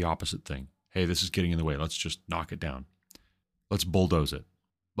will say the opposite thing. Hey, this is getting in the way. Let's just knock it down. Let's bulldoze it.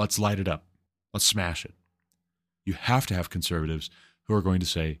 Let's light it up. Let's smash it. You have to have conservatives who are going to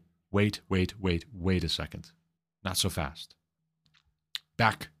say, wait a second. Not so fast.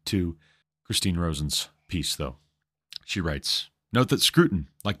 Back to Christine Rosen's piece, though. She writes, note that Scruton,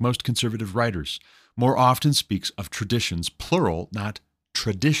 like most conservative writers, more often speaks of traditions, plural, not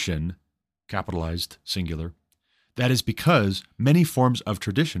tradition, capitalized, singular. That is because many forms of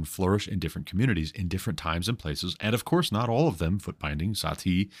tradition flourish in different communities, in different times and places, and of course not all of them, foot-binding,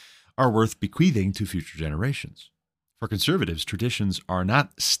 sati, are worth bequeathing to future generations. For conservatives, traditions are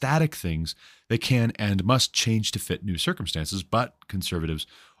not static things. They can and must change to fit new circumstances, but conservatives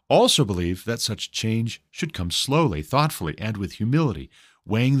also believe that such change should come slowly, thoughtfully, and with humility,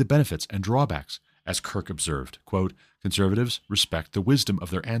 weighing the benefits and drawbacks. As Kirk observed, quote, conservatives respect the wisdom of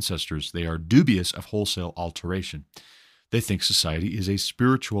their ancestors. They are dubious of wholesale alteration. They think society is a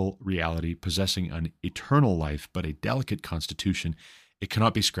spiritual reality possessing an eternal life, but a delicate constitution. It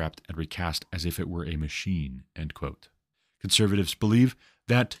cannot be scrapped and recast as if it were a machine, end quote. Conservatives believe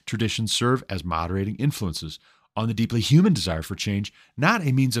that traditions serve as moderating influences on the deeply human desire for change, not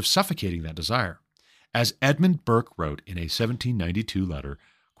a means of suffocating that desire. As Edmund Burke wrote in a 1792 letter,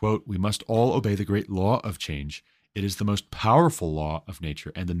 quote, we must all obey the great law of change. It is the most powerful law of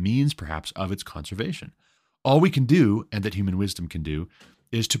nature and the means, perhaps, of its conservation. All we can do, and that human wisdom can do,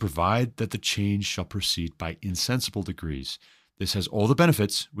 is to provide that the change shall proceed by insensible degrees. This has all the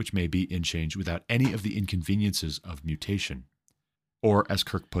benefits which may be in change without any of the inconveniences of mutation. Or, as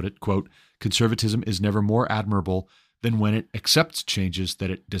Kirk put it, quote, conservatism is never more admirable than when it accepts changes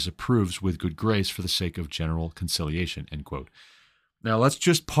that it disapproves with good grace for the sake of general conciliation, end quote. Now, let's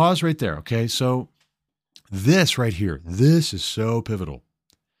just pause right there, okay? So this right here, this is so pivotal.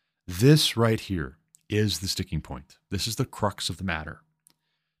 This right here is the sticking point. This is the crux of the matter.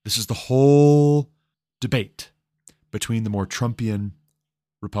 This is the whole debate between the more Trumpian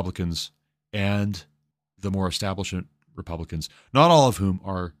Republicans and the more establishment Republicans, not all of whom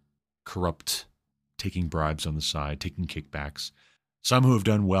are corrupt, taking bribes on the side, taking kickbacks. Some who have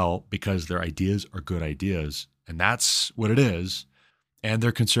done well because their ideas are good ideas, and that's what it is. And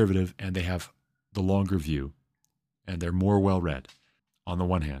they're conservative, and they have the longer view, and they're more well-read on the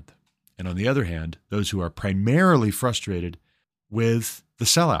one hand. And on the other hand, those who are primarily frustrated with the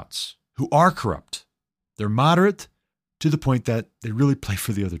sellouts, who are corrupt. They're moderate to the point that they really play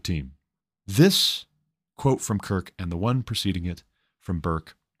for the other team. This quote from Kirk and the one preceding it from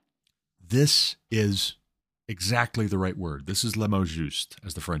Burke, this is exactly the right word. This is le mot juste,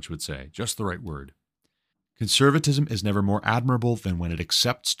 as the French would say, just the right word. Conservatism is never more admirable than when it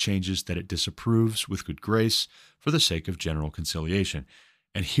accepts changes that it disapproves with good grace for the sake of general conciliation.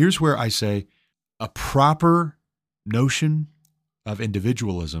 And here's where I say a proper notion of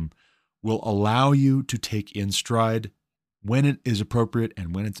individualism will allow you to take in stride, when it is appropriate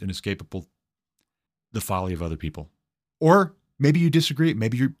and when it's inescapable, the folly of other people. Or maybe you disagree.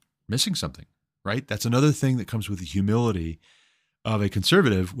 Maybe you're missing something, right? That's another thing that comes with the humility of a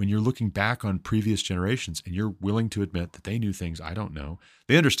conservative when you're looking back on previous generations and you're willing to admit that they knew things I don't know.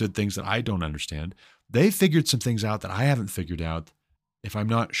 They understood things that I don't understand. They figured some things out that I haven't figured out. If I'm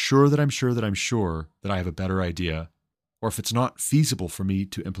not sure that I'm sure that I'm sure that I have a better idea, or if it's not feasible for me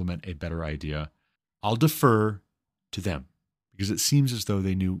to implement a better idea, I'll defer to them because it seems as though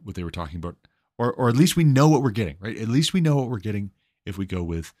they knew what they were talking about, or at least we know what we're getting, right? At least we know what we're getting if we go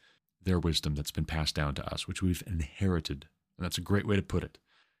with their wisdom that's been passed down to us, which we've inherited. And that's a great way to put it.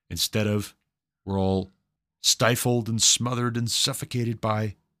 Instead of we're all stifled and smothered and suffocated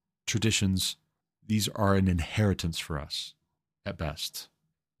by traditions, these are an inheritance for us, at best,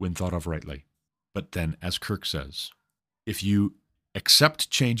 when thought of rightly. But then, as Kirk says, if you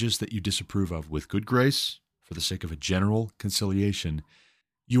accept changes that you disapprove of with good grace for the sake of a general conciliation,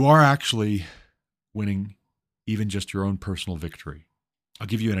 you are actually winning even just your own personal victory. I'll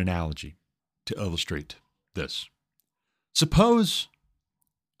give you an analogy to illustrate this. Suppose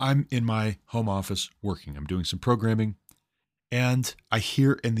I'm in my home office working. I'm doing some programming, and I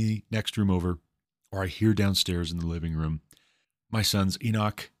hear in the next room over, or I hear downstairs in the living room, my sons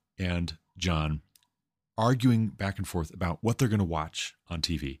Enoch and John arguing back and forth about what they're going to watch on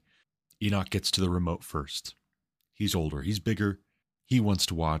TV. Enoch gets to the remote first. He's older. He's bigger. He wants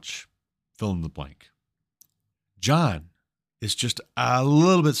to watch fill in the blank. John is just a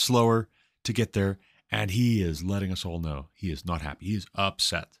little bit slower to get there, and he is letting us all know he is not happy. He is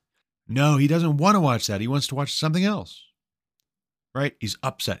upset. No, he doesn't want to watch that. He wants to watch something else, right? He's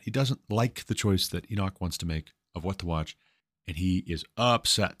upset. He doesn't like the choice that Enoch wants to make of what to watch, and he is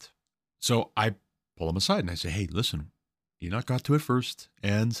upset. So I pull him aside and I say, hey, listen, Enoch got to it first,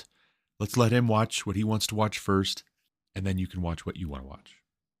 and let's let him watch what he wants to watch first, and then you can watch what you want to watch.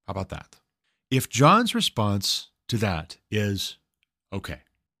 How about that? If John's response to that is, okay,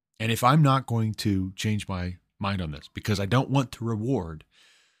 and if I'm not going to change my mind on this because I don't want to reward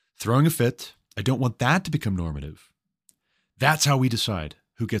throwing a fit, I don't want that to become normative, that's how we decide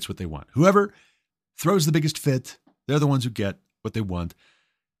who gets what they want. Whoever throws the biggest fit, they're the ones who get what they want.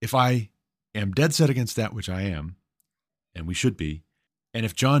 If I am dead set against that, which I am, and we should be, and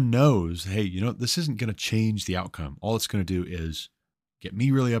if John knows, hey, this isn't going to change the outcome. All it's going to do is get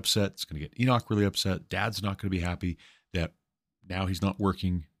me really upset. It's going to get Enoch really upset. Dad's not going to be happy that now he's not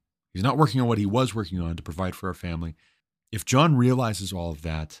working. He's not working on what he was working on to provide for our family. If John realizes all of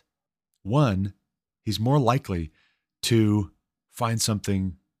that, one, he's more likely to find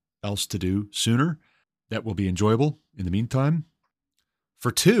something else to do sooner that will be enjoyable in the meantime.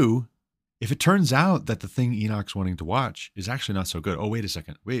 For two, if it turns out that the thing Enoch's wanting to watch is actually not so good. Oh, wait a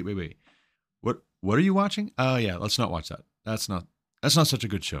second. Wait. What are you watching? Oh, yeah, let's not watch that. That's not such a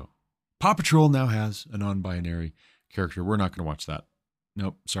good show. Paw Patrol now has a non-binary character. We're not going to watch that.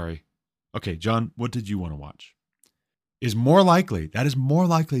 Nope, sorry. Okay, John, what did you want to watch? That is more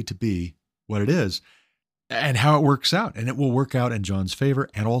likely to be what it is and how it works out. And it will work out in John's favor.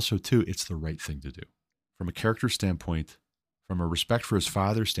 And also, too, it's the right thing to do. From a character standpoint, from a respect for his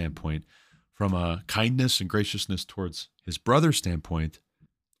father standpoint, from a kindness and graciousness towards his brother standpoint,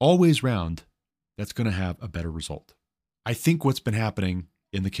 always round, that's going to have a better result. I think what's been happening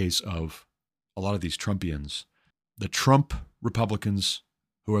in the case of a lot of these Trumpians, the Trump Republicans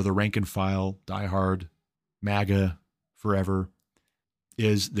who are the rank and file, diehard, MAGA forever,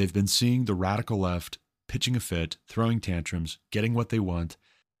 is they've been seeing the radical left pitching a fit, throwing tantrums, getting what they want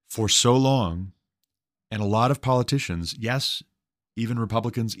for so long. And a lot of politicians, yes, even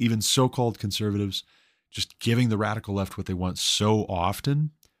Republicans, even so-called conservatives, just giving the radical left what they want so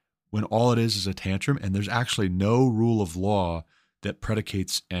often when all it is a tantrum, and there's actually no rule of law that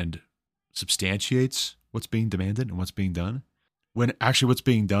predicates and substantiates what's being demanded and what's being done. When actually what's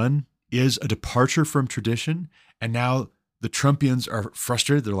being done is a departure from tradition, and now the Trumpians are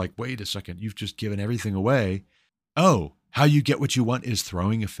frustrated. They're like, wait a second, you've just given everything away. Oh, how you get what you want is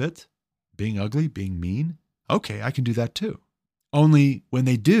throwing a fit, being ugly, being mean? Okay, I can do that too. Only when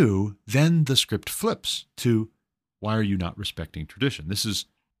they do, then the script flips to, why are you not respecting tradition? This is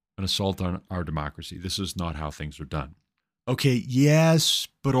an assault on our democracy. This is not how things are done. Okay, yes,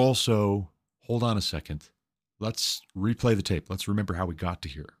 but also, hold on a second. Let's replay the tape. Let's remember how we got to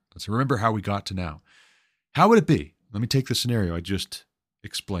here. Let's remember how we got to now. How would it be? Let me take the scenario I just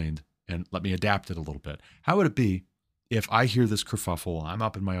explained and let me adapt it a little bit. How would it be if I hear this kerfuffle, I'm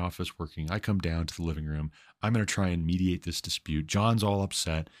up in my office working, I come down to the living room, I'm going to try and mediate this dispute. John's all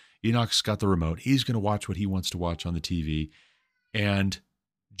upset. Enoch's got the remote. He's going to watch what he wants to watch on the TV. And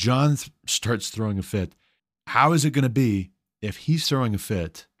John starts throwing a fit. How is it going to be if he's throwing a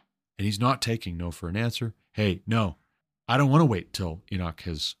fit and he's not taking no for an answer? Hey, no, I don't want to wait till Enoch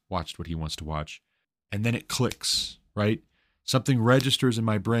has watched what he wants to watch. And then it clicks, right? Something registers in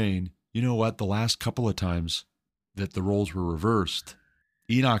my brain. You know what? The last couple of times that the roles were reversed,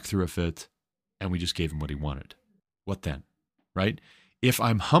 Enoch threw a fit and we just gave him what he wanted. What then, right? If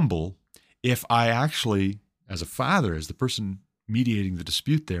I'm humble, if I actually, as a father, as the person mediating the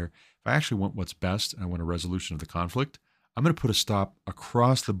dispute there, if I actually want what's best and I want a resolution of the conflict, I'm going to put a stop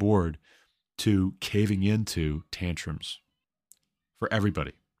across the board to caving into tantrums for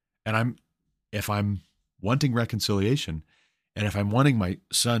everybody. And if I'm wanting reconciliation, and if I'm wanting my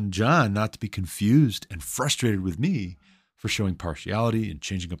son John not to be confused and frustrated with me for showing partiality and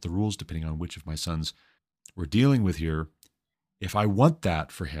changing up the rules depending on which of my sons we're dealing with here, if I want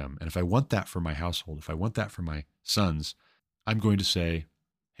that for him, and if I want that for my household, if I want that for my sons, I'm going to say,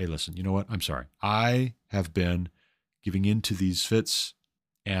 hey, listen, you know what? I'm sorry. I have been giving in to these fits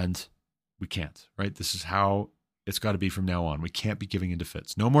And we can't, right? This is how it's got to be from now on. We can't be giving into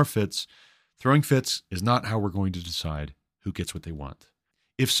fits. No more fits. Throwing fits is not how we're going to decide who gets what they want.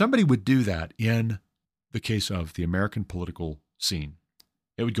 If somebody would do that in the case of the American political scene,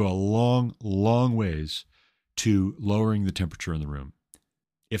 it would go a long, long ways to lowering the temperature in the room.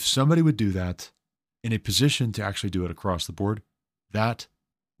 If somebody would do that in a position to actually do it across the board, that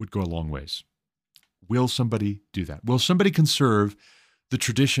would go a long ways. Will somebody do that? Will somebody conserve the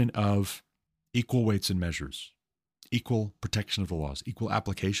tradition of equal weights and measures, equal protection of the laws, equal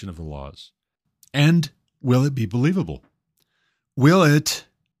application of the laws? And will it be believable? Will it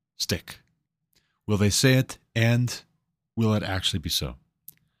stick? Will they say it, and will it actually be so?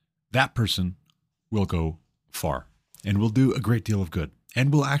 That person will go far and will do a great deal of good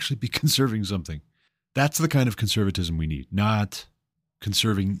and will actually be conserving something. That's the kind of conservatism we need, not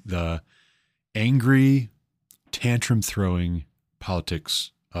conserving the angry, tantrum-throwing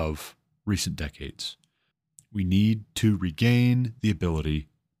politics of recent decades. We need to regain the ability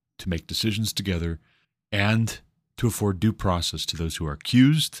to make decisions together and to afford due process to those who are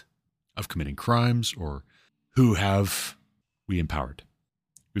accused of committing crimes or who have we empowered.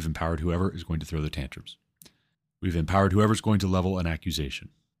 We've empowered whoever is going to throw the tantrums. We've empowered whoever is going to level an accusation.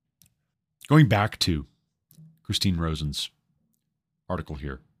 Going back to Christine Rosen's article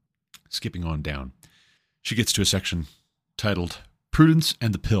here, skipping on down, she gets to a section titled Prudence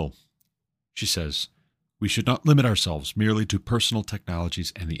and the Pill. She says, "We should not limit ourselves merely to personal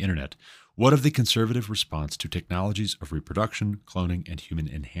technologies and the internet. What of the conservative response to technologies of reproduction, cloning, and human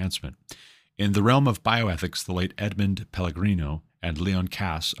enhancement? In the realm of bioethics, the late Edmund Pellegrino and Leon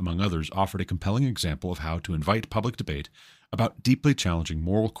Kass, among others, offered a compelling example of how to invite public debate about deeply challenging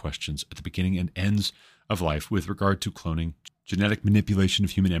moral questions at the beginning and ends of life with regard to cloning, genetic manipulation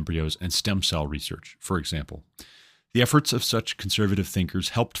of human embryos, and stem cell research, for example. The efforts of such conservative thinkers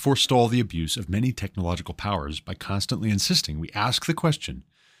helped forestall the abuse of many technological powers by constantly insisting we ask the question,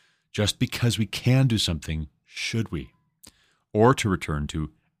 just because we can do something, should we? Or to return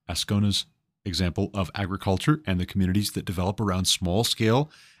to Ascona's example of agriculture and the communities that develop around small scale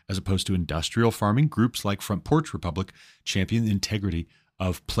as opposed to industrial farming, groups like Front Porch Republic champion the integrity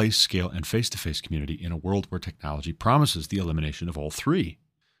of place, scale, and face-to-face community in a world where technology promises the elimination of all three.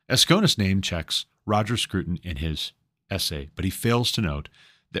 Ascona's name checks Roger Scruton in his essay, but he fails to note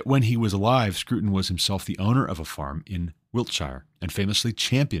that when he was alive, Scruton was himself the owner of a farm in Wiltshire and famously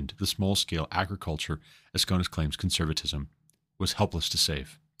championed the small-scale agriculture Ascona's claims conservatism was helpless to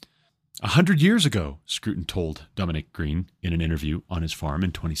save. 100 years ago, Scruton told Dominic Green in an interview on his farm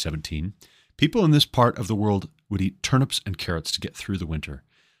in 2017, people in this part of the world would eat turnips and carrots to get through the winter.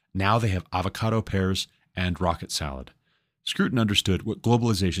 Now they have avocado pears and rocket salad. Scruton understood what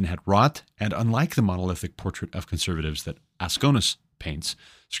globalization had wrought, and unlike the monolithic portrait of conservatives that Asconas paints,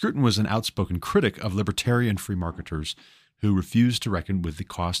 Scruton was an outspoken critic of libertarian free marketers who refused to reckon with the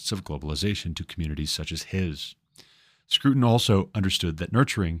costs of globalization to communities such as his. Scruton also understood that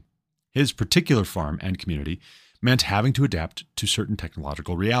nurturing his particular farm and community meant having to adapt to certain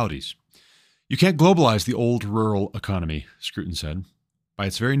technological realities. You can't globalize the old rural economy, Scruton said. By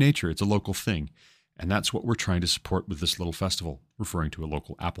its very nature, it's a local thing, and that's what we're trying to support with this little festival, referring to a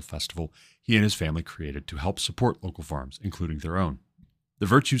local apple festival he and his family created to help support local farms, including their own. The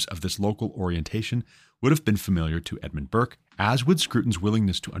virtues of this local orientation would have been familiar to Edmund Burke, as would Scruton's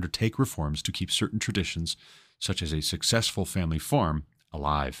willingness to undertake reforms to keep certain traditions, such as a successful family farm,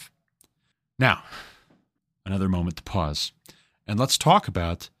 alive. Now, another moment to pause, and let's talk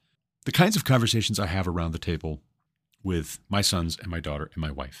about the kinds of conversations I have around the table with my sons and my daughter and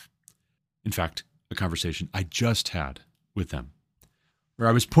my wife. In fact, a conversation I just had with them, where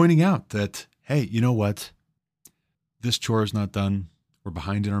I was pointing out that, hey, you know what? This chore is not done. We're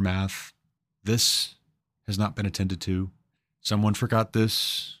behind in our math. This has not been attended to. Someone forgot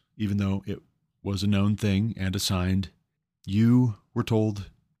this, even though it was a known thing and assigned. You were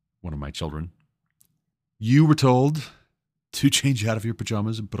told, one of my children, you were told to change out of your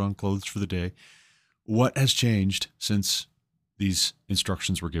pajamas and put on clothes for the day. What has changed since these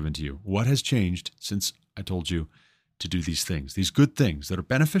instructions were given to you? What has changed since I told you to do these things, these good things that are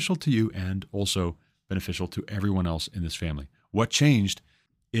beneficial to you and also beneficial to everyone else in this family? What changed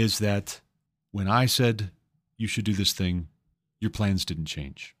is that when I said you should do this thing, your plans didn't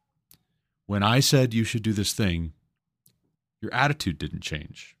change. When I said you should do this thing, your attitude didn't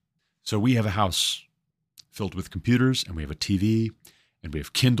change. So we have a house filled with computers, and we have a TV, and we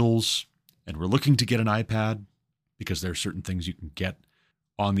have Kindles, and we're looking to get an iPad because there are certain things you can get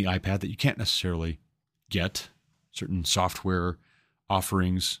on the iPad that you can't necessarily get, certain software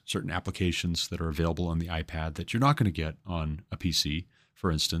offerings, certain applications that are available on the iPad that you're not going to get on a PC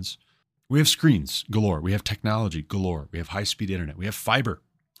for instance, we have screens galore. We have technology galore. We have high-speed internet. We have fiber,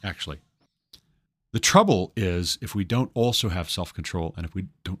 actually. The trouble is if we don't also have self-control and if we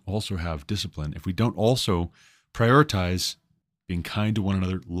don't also have discipline, if we don't also prioritize being kind to one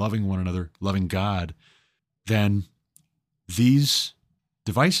another, loving God, then these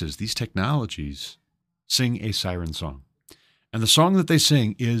devices, these technologies sing a siren song. And the song that they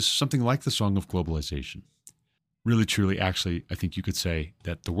sing is something like the song of globalization. Really, truly, actually, I think you could say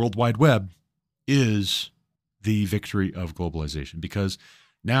that the World Wide Web is the victory of globalization, because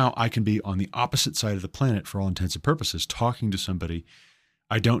now I can be on the opposite side of the planet for all intents and purposes, talking to somebody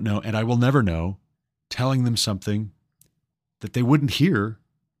I don't know and I will never know, telling them something that they wouldn't hear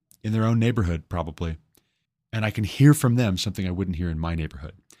in their own neighborhood, probably. And I can hear from them something I wouldn't hear in my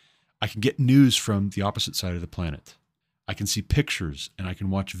neighborhood. I can get news from the opposite side of the planet. I can see pictures and I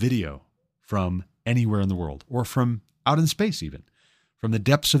can watch video from anywhere in the world, or from out in space even, from the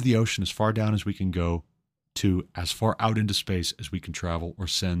depths of the ocean as far down as we can go to as far out into space as we can travel or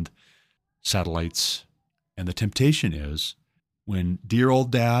send satellites. And the temptation is when dear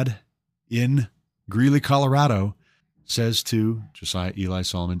old dad in Greeley, Colorado says to Josiah, Eli,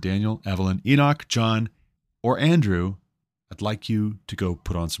 Solomon, Daniel, Evelyn, Enoch, John, or Andrew, I'd like you to go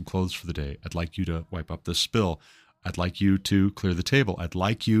put on some clothes for the day. I'd like you to wipe up this spill. I'd like you to clear the table. I'd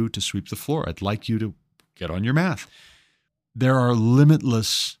like you to sweep the floor. I'd like you to get on your math. There are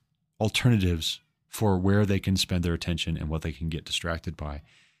limitless alternatives for where they can spend their attention and what they can get distracted by.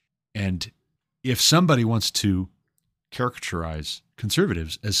 And if somebody wants to caricaturize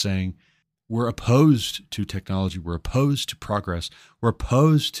conservatives as saying, we're opposed to technology, we're opposed to progress, we're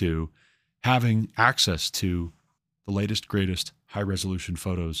opposed to having access to the latest, greatest high-resolution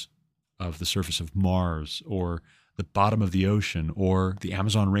photos of the surface of Mars or the bottom of the ocean or the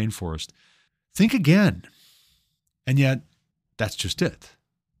Amazon rainforest, think again. And yet, that's just it.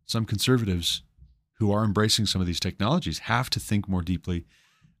 Some conservatives who are embracing some of these technologies have to think more deeply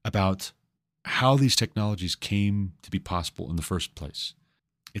about how these technologies came to be possible in the first place.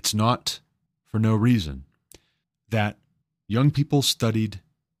 It's not for no reason that young people studied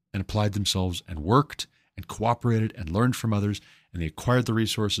and applied themselves and worked and cooperated and learned from others, and they acquired the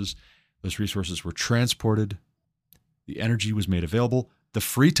resources. Those resources were transported. The energy was made available. The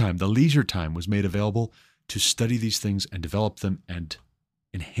free time, the leisure time was made available to study these things and develop them and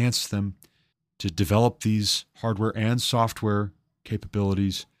enhance them, to develop these hardware and software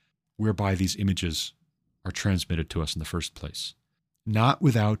capabilities whereby these images are transmitted to us in the first place. Not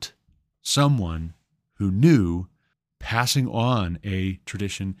without someone who knew passing on a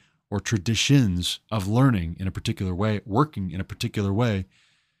tradition or traditions of learning in a particular way, working in a particular way,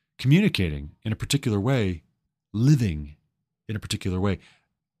 communicating in a particular way, living in a particular way.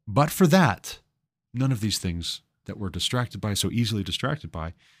 But for that, none of these things that we're distracted by, so easily distracted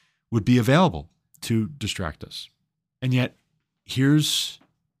by, would be available to distract us. And yet, here's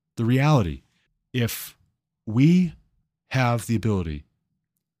the reality. If we have the ability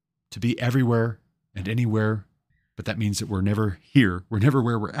to be everywhere and anywhere, but that means that we're never here, we're never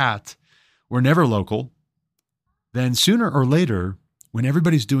where we're at, we're never local, then sooner or later, when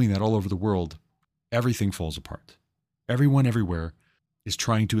everybody's doing that all over the world, everything falls apart. Everyone everywhere is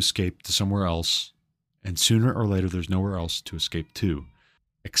trying to escape to somewhere else, and sooner or later there's nowhere else to escape to,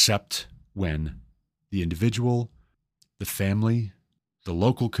 except when the individual, the family, the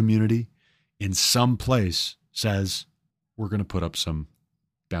local community in some place says, we're going to put up some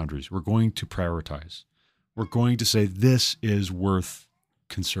boundaries. We're going to prioritize. We're going to say this is worth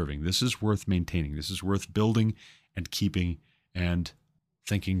conserving. This is worth maintaining. This is worth building and keeping and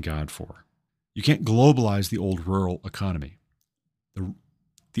thanking God for. You can't globalize the old rural economy.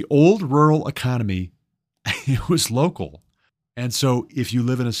 The old rural economy, it was local. And so if you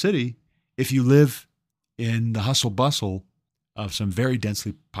live in a city, if you live in the hustle bustle of some very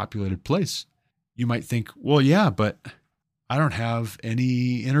densely populated place, you might think, well, yeah, but I don't have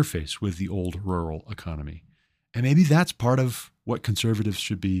any interface with the old rural economy. And maybe that's part of what conservatives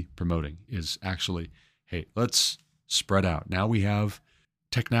should be promoting is actually, hey, let's spread out. Now we have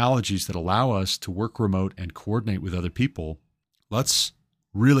technologies that allow us to work remote and coordinate with other people. Let's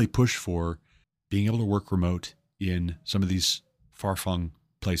really push for being able to work remote in some of these far-flung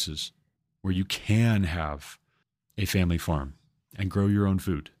places where you can have a family farm and grow your own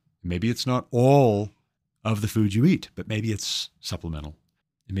food. Maybe it's not all of the food you eat, but maybe it's supplemental.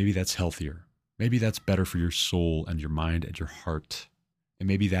 And maybe that's healthier. Maybe that's better for your soul and your mind and your heart. And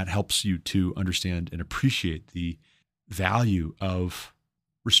maybe that helps you to understand and appreciate the value of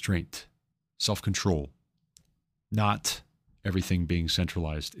restraint, self-control, not everything being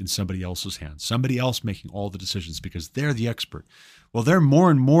centralized in somebody else's hands, somebody else making all the decisions because they're the expert. Well, they're more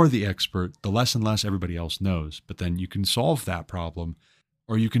and more the expert, the less and less everybody else knows. But then you can solve that problem,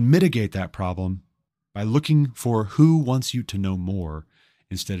 or you can mitigate that problem by looking for who wants you to know more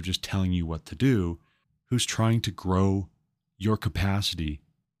instead of just telling you what to do, who's trying to grow your capacity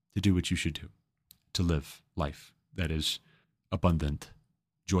to do what you should do, to live life that is abundant,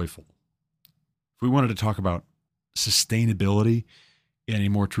 joyful. If we wanted to talk about sustainability in a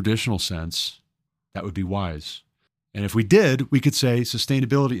more traditional sense, that would be wise. And if we did, we could say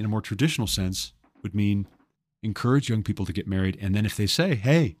sustainability in a more traditional sense would mean encourage young people to get married. And then if they say,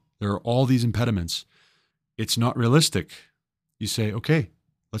 hey, there are all these impediments, it's not realistic, you say, okay,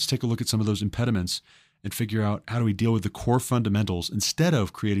 let's take a look at some of those impediments and figure out how do we deal with the core fundamentals. Instead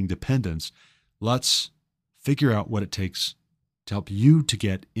of creating dependence, let's figure out what it takes to help you to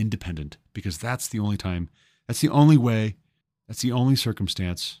get independent, because that's the only time, that's the only way, that's the only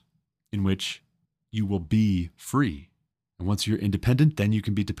circumstance in which you will be free. And once you're independent, then you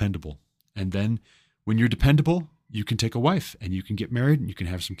can be dependable. And then when you're dependable, you can take a wife and you can get married and you can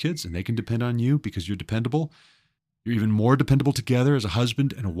have some kids and they can depend on you because you're dependable. You're even more dependable together as a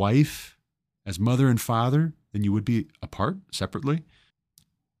husband and a wife, as mother and father, than you would be apart, separately.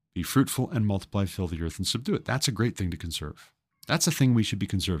 Be fruitful and multiply, fill the earth and subdue it. That's a great thing to conserve. That's a thing we should be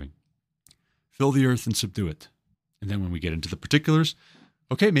conserving. Fill the earth and subdue it. And then when we get into the particulars,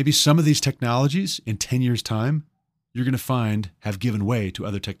 okay, maybe some of these technologies in 10 years' time, you're going to find have given way to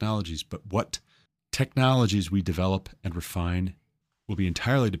other technologies. But what technologies we develop and refine will be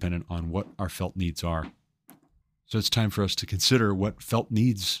entirely dependent on what our felt needs are. So it's time for us to consider what felt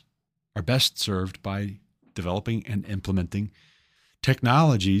needs are best served by developing and implementing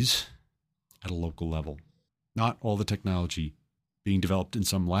technologies at a local level. Not all the technology being developed in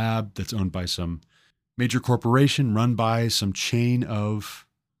some lab that's owned by some major corporation, run by some chain of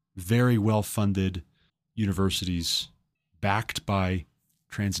very well-funded universities, backed by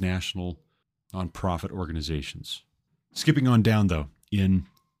transnational nonprofit organizations. Skipping on down, though, in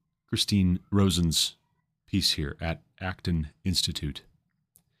Christine Rosen's piece here at Acton Institute,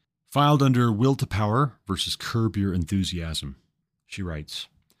 filed under Will to Power versus Curb Your Enthusiasm, she writes,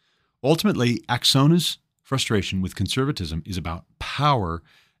 ultimately, Axona's frustration with conservatism is about power,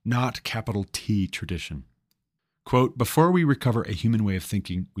 not capital T tradition. Quote, before we recover a human way of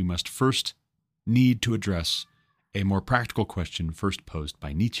thinking, we must first need to address a more practical question first posed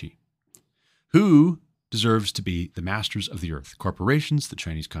by Nietzsche. Who deserves to be the masters of the earth? Corporations, the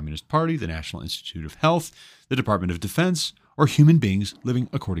Chinese Communist Party, the National Institute of Health, the Department of Defense, or human beings living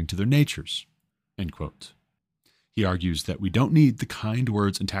according to their natures? End quote. He argues that we don't need the kind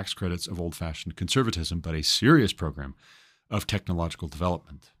words and tax credits of old-fashioned conservatism, but a serious program of technological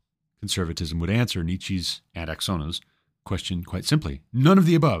development. Conservatism would answer Nietzsche's and Axona's question quite simply. None of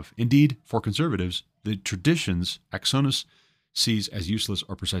the above. Indeed, for conservatives, the traditions Axona's sees as useless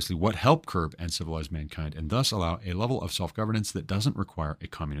are precisely what help curb and civilize mankind, and thus allow a level of self-governance that doesn't require a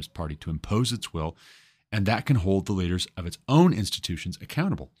communist party to impose its will, and that can hold the leaders of its own institutions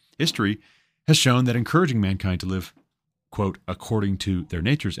accountable. History has shown that encouraging mankind to live, quote, according to their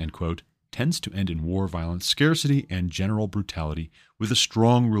natures, end quote, tends to end in war, violence, scarcity, and general brutality, with the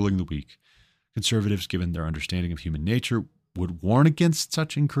strong ruling the weak. Conservatives, given their understanding of human nature, would warn against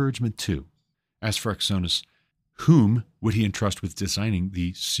such encouragement too. As for Axona's, whom would he entrust with designing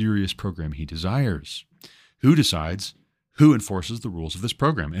the serious program he desires? Who decides who enforces the rules of this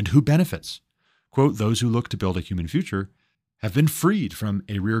program and who benefits? Quote, those who look to build a human future have been freed from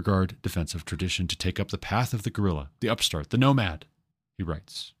a rearguard defensive tradition to take up the path of the guerrilla, the upstart, the nomad, he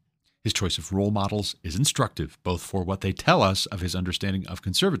writes. His choice of role models is instructive, both for what they tell us of his understanding of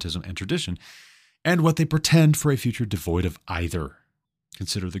conservatism and tradition, and what they pretend for a future devoid of either.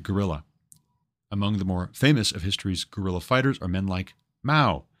 Consider the guerrilla. Among the more famous of history's guerrilla fighters are men like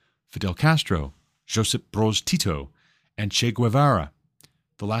Mao, Fidel Castro, Josip Broz Tito, and Che Guevara,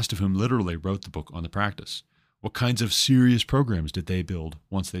 the last of whom literally wrote the book on the practice. What kinds of serious programs did they build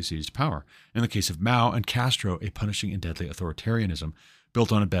once they seized power? In the case of Mao and Castro, a punishing and deadly authoritarianism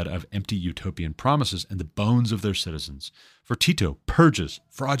built on a bed of empty utopian promises and the bones of their citizens. For Tito, purges,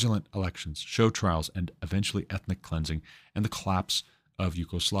 fraudulent elections, show trials, and eventually ethnic cleansing, and the collapse of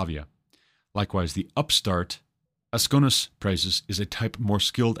Yugoslavia. Likewise, the upstart, Axona's praises, is a type more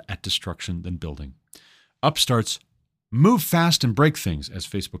skilled at destruction than building. Upstarts move fast and break things, as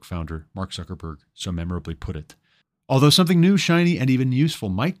Facebook founder Mark Zuckerberg so memorably put it. Although something new, shiny, and even useful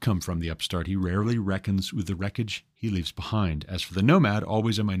might come from the upstart, he rarely reckons with the wreckage he leaves behind. As for the nomad,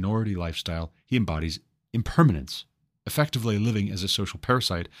 always a minority lifestyle, he embodies impermanence, effectively living as a social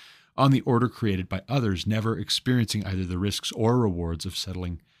parasite on the order created by others, never experiencing either the risks or rewards of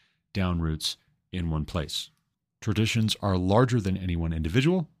settling down roots in one place. Traditions are larger than any one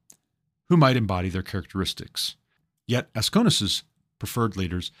individual who might embody their characteristics. Yet Asconis's preferred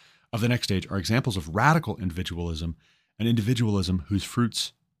leaders of the next age are examples of radical individualism, an individualism whose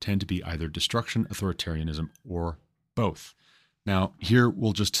fruits tend to be either destruction, authoritarianism, or both. Now, here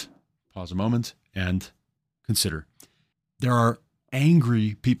we'll just pause a moment and consider. There are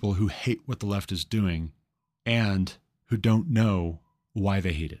angry people who hate what the left is doing and who don't know why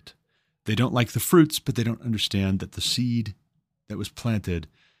they hate it. They don't like the fruits, but they don't understand that the seed that was planted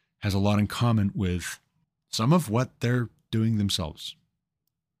has a lot in common with some of what they're doing themselves.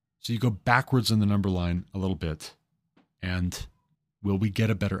 So you go backwards in the number line a little bit, and will we get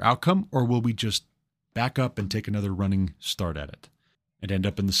a better outcome, or will we just back up and take another running start at it and end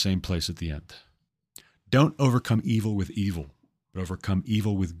up in the same place at the end? Don't overcome evil with evil, but overcome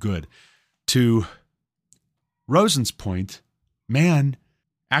evil with good. To Rosen's point, man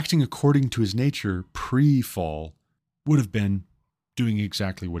acting according to his nature pre-fall would have been doing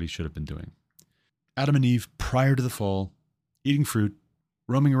exactly what he should have been doing. Adam and Eve, prior to the fall, eating fruit,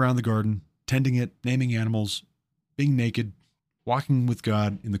 roaming around the garden, tending it, naming animals, being naked, walking with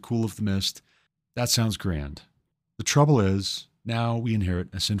God in the cool of the mist. That sounds grand. The trouble is, now we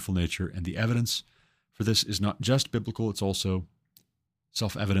inherit a sinful nature, and the evidence for this is not just biblical, it's also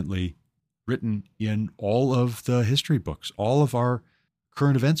self-evidently written in all of the history books, all of our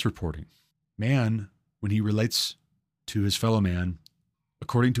current events reporting. Man, when he relates to his fellow man,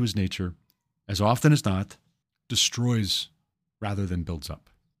 according to his nature, as often as not, destroys rather than builds up.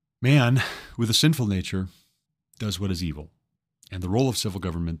 Man, with a sinful nature, does what is evil. And the role of civil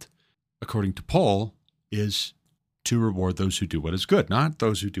government, according to Paul, is to reward those who do what is good, not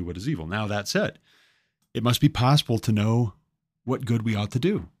those who do what is evil. Now, that said, it must be possible to know what good we ought to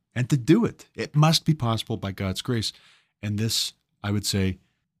do and to do it. It must be possible by God's grace. And this, I would say,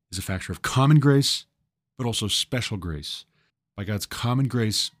 is a factor of common grace, but also special grace. By God's common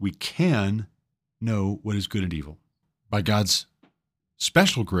grace, we can know what is good and evil. By God's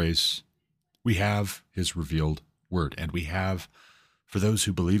special grace, we have his revealed word. And we have, for those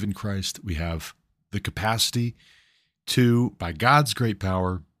who believe in Christ, we have the capacity to, by God's great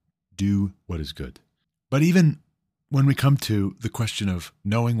power, do what is good. But even when we come to the question of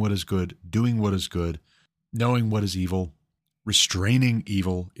knowing what is good, doing what is good, knowing what is evil, restraining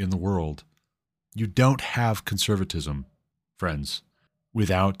evil in the world, you don't have conservatism, friends,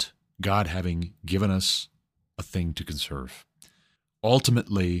 without God having given us a thing to conserve.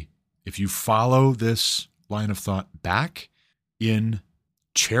 Ultimately, if you follow this line of thought back in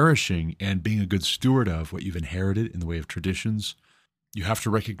cherishing and being a good steward of what you've inherited in the way of traditions, you have to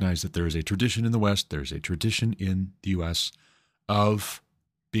recognize that there is a tradition in the West, there's a tradition in the U.S. of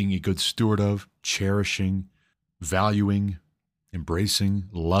being a good steward of, cherishing, valuing, embracing,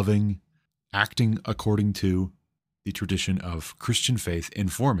 loving, acting according to the tradition of Christian faith,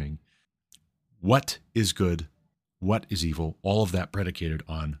 informing what is good, what is evil, all of that predicated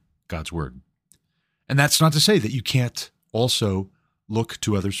on God's word. And that's not to say that you can't also look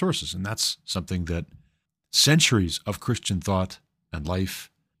to other sources. And that's something that centuries of Christian thought and life,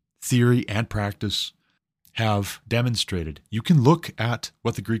 theory and practice have demonstrated. You can look at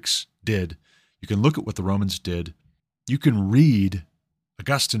what the Greeks did. You can look at what the Romans did. You can read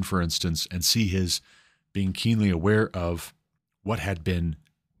Augustine, for instance, and see his being keenly aware of what had been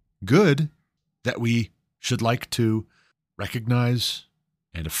good that we should like to recognize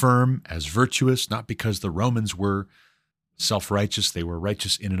and affirm as virtuous, not because the Romans were self-righteous, they were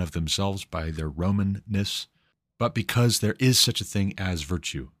righteous in and of themselves by their Romanness, but because there is such a thing as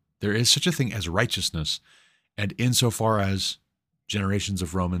virtue. There is such a thing as righteousness, and insofar as generations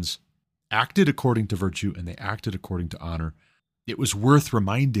of Romans acted according to virtue and they acted according to honor, it was worth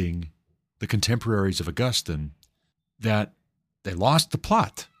reminding the contemporaries of Augustine that they lost the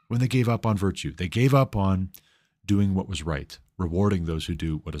plot when they gave up on virtue. They gave up on doing what was right, rewarding those who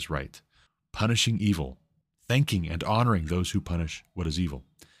do what is right, punishing evil, thanking and honoring those who punish what is evil.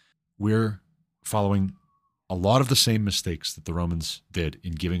 We're following a lot of the same mistakes that the Romans did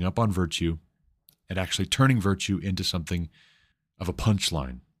in giving up on virtue and actually turning virtue into something of a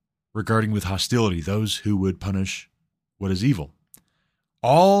punchline, regarding with hostility those who would punish what is evil,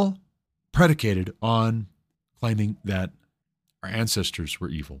 all predicated on claiming that our ancestors were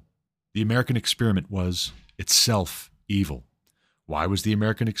evil. The American experiment was itself evil. Why was the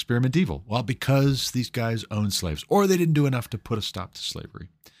American experiment evil? Well, because these guys owned slaves, or they didn't do enough to put a stop to slavery.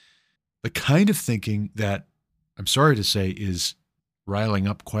 The kind of thinking that, I'm sorry to say, is riling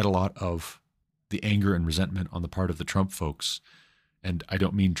up quite a lot of the anger and resentment on the part of the Trump folks And I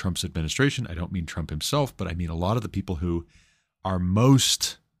don't mean Trump's administration, I don't mean Trump himself, but I mean a lot of the people who are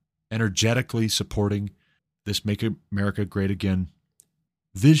most energetically supporting this Make America Great Again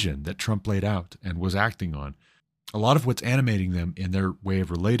vision that Trump laid out and was acting on. A lot of what's animating them in their way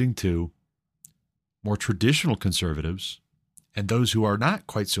of relating to more traditional conservatives and those who are not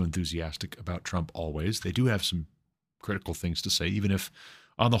quite so enthusiastic about Trump always. They do have some critical things to say, even if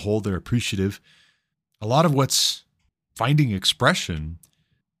on the whole they're appreciative. A lot of what's finding expression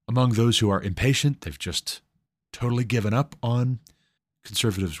among those who are impatient, they've just totally given up on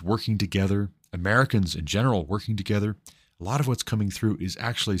conservatives working together, Americans in general working together. A lot of what's coming through is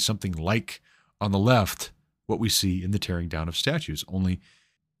actually something like, on the left, what we see in the tearing down of statues. Only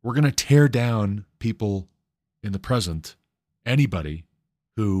we're going to tear down people in the present, anybody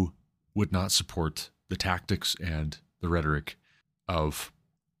who would not support the tactics and the rhetoric of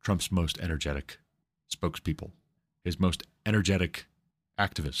Trump's most energetic spokespeople, his most energetic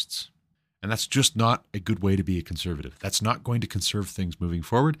activists. And that's just not a good way to be a conservative. That's not going to conserve things moving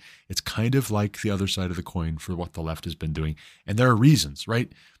forward. It's kind of like the other side of the coin for what the left has been doing. And there are reasons,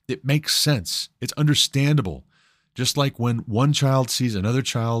 right? It makes sense. It's understandable. Just like when one child sees another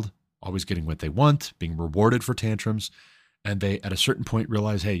child always getting what they want, being rewarded for tantrums, and they at a certain point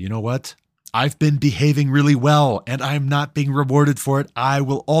realize, hey, you know what? I've been behaving really well and I'm not being rewarded for it. I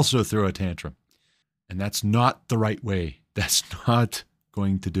will also throw a tantrum. And that's not the right way. That's not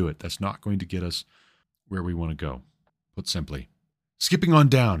going to do it. That's not going to get us where we want to go, put simply. Skipping on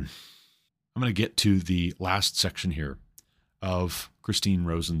down, I'm going to get to the last section here of Christine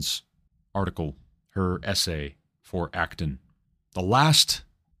Rosen's article, her essay for Acton. The last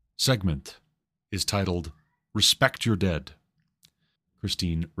segment is titled, Respect Your Dead.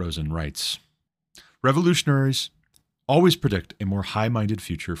 Christine Rosen writes, revolutionaries always predict a more high-minded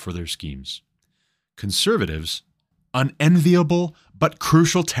future for their schemes. Conservatives' unenviable but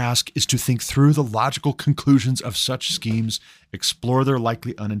crucial task is to think through the logical conclusions of such schemes, explore their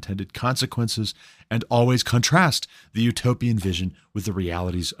likely unintended consequences, and always contrast the utopian vision with the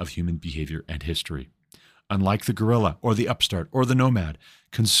realities of human behavior and history. Unlike the guerrilla or the upstart or the nomad,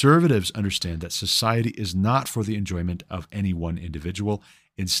 conservatives understand that society is not for the enjoyment of any one individual.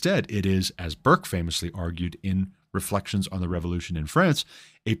 Instead, it is, as Burke famously argued in Reflections on the Revolution in France,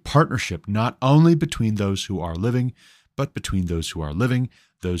 a partnership not only between those who are living, but between those who are living,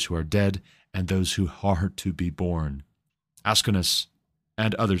 those who are dead, and those who are to be born. Askenas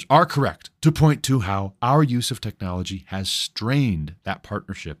and others are correct to point to how our use of technology has strained that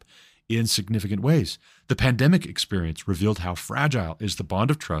partnership in significant ways. The pandemic experience revealed how fragile is the bond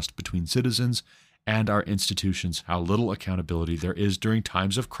of trust between citizens and our institutions, how little accountability there is during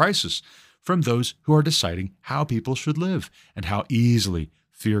times of crisis from those who are deciding how people should live, and how easily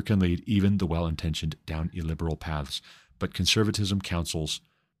fear can lead even the well-intentioned down illiberal paths. But conservatism counsels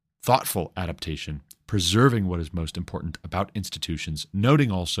thoughtful adaptation, preserving what is most important about institutions,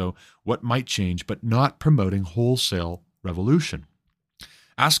 noting also what might change, but not promoting wholesale revolution.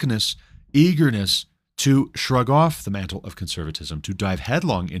 Askenas' eagerness to shrug off the mantle of conservatism, to dive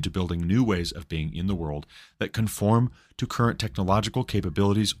headlong into building new ways of being in the world that conform to current technological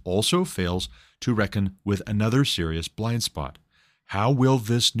capabilities, also fails to reckon with another serious blind spot. How will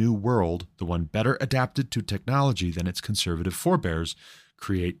this new world, the one better adapted to technology than its conservative forebears,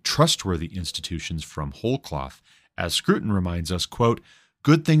 create trustworthy institutions from whole cloth? As Scruton reminds us, quote,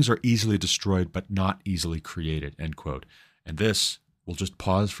 good things are easily destroyed but not easily created, end quote. And this, we'll just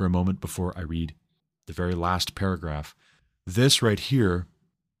pause for a moment before I read the very last paragraph. This right here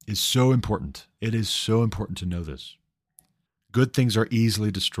is so important. It is so important to know this. Good things are easily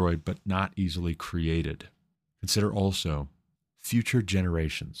destroyed but not easily created. Consider also future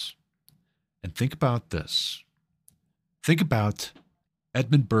generations. And think about this. Think about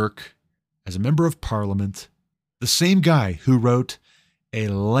Edmund Burke as a member of Parliament, the same guy who wrote a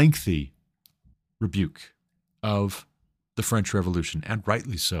lengthy rebuke of the French Revolution, and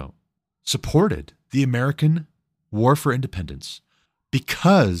rightly so, supported the American War for Independence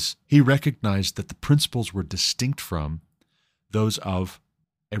because he recognized that the principles were distinct from those of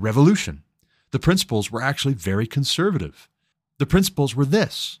a revolution. The principles were actually very conservative. The principles were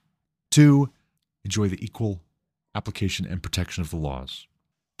this: to enjoy the equal application and protection of the laws,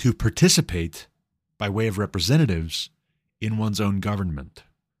 to participate by way of representatives in one's own government,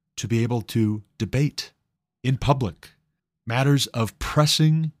 to be able to debate in public matters of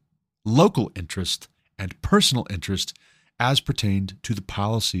pressing local interest and personal interest as pertained to the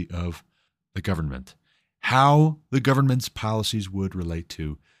policy of the government, how the government's policies would relate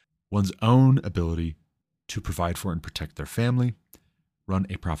to one's own ability to provide for and protect their family, run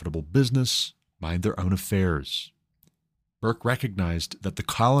a profitable business, mind their own affairs. Burke recognized that the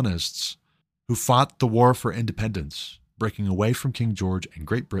colonists who fought the war for independence, breaking away from King George and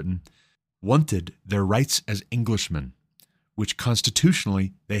Great Britain, wanted their rights as Englishmen, which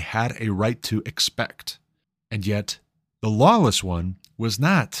constitutionally they had a right to expect. And yet, the lawless one was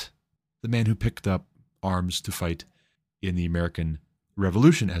not the man who picked up arms to fight in the American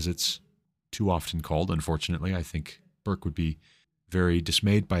Revolution, as it's too often called. Unfortunately, I think Burke would be very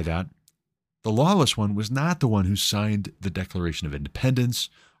dismayed by that. The lawless one was not the one who signed the Declaration of Independence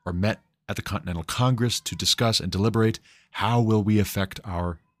or met at the Continental Congress to discuss and deliberate how will we affect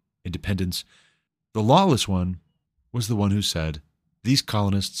our independence. The lawless one was the one who said, these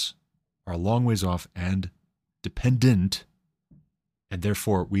colonists are a long ways off and dependent, and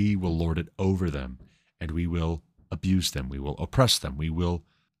therefore we will lord it over them, and we will abuse them, we will oppress them, we will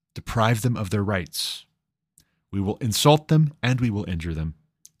deprive them of their rights. We will insult them, and we will injure them,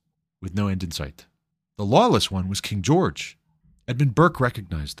 with no end in sight. The lawless one was King George. Edmund Burke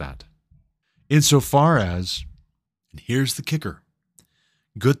recognized that. Insofar as, and here's the kicker,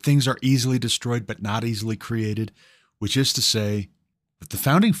 good things are easily destroyed but not easily created, which is to say that the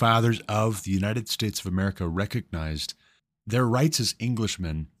founding fathers of the United States of America recognized their rights as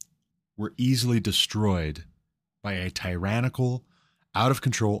Englishmen were easily destroyed by a tyrannical, out of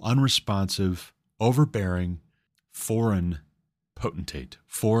control, unresponsive, overbearing, foreign potentate,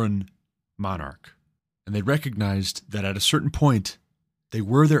 foreign monarch. And they recognized that at a certain point, they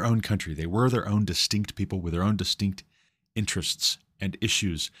were their own country. They were their own distinct people with their own distinct interests and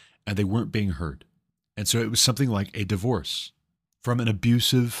issues, and they weren't being heard. And so it was something like a divorce from an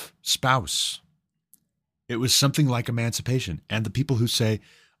abusive spouse. It was something like emancipation. And the people who say,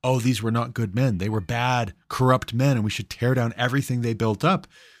 oh, these were not good men, they were bad, corrupt men, and we should tear down everything they built up,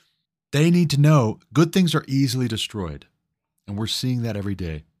 they need to know good things are easily destroyed. And we're seeing that every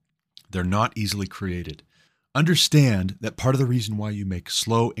day. They're not easily created. Understand that part of the reason why you make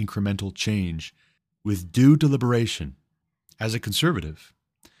slow incremental change with due deliberation as a conservative,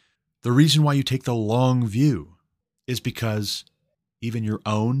 the reason why you take the long view is because even your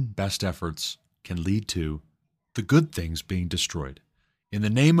own best efforts can lead to the good things being destroyed. In the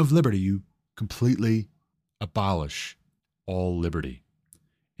name of liberty, you completely abolish all liberty.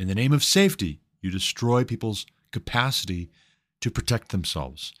 In the name of safety, you destroy people's capacity to protect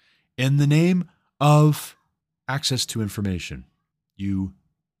themselves. In the name of access to information, you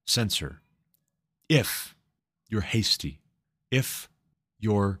censor. If you're hasty, if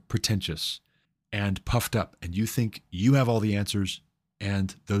you're pretentious and puffed up and you think you have all the answers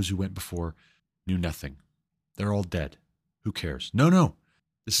and those who went before knew nothing, they're all dead. Who cares? No.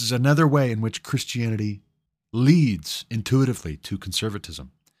 This is another way in which Christianity leads intuitively to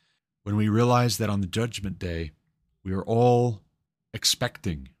conservatism. When we realize that on the judgment day, we are all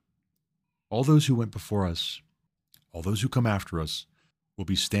expecting all those who went before us, all those who come after us, will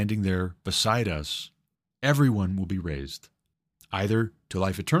be standing there beside us. Everyone will be raised, either to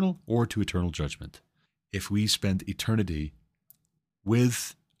life eternal or to eternal judgment. If we spend eternity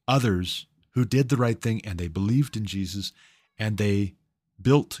with others who did the right thing and they believed in Jesus and they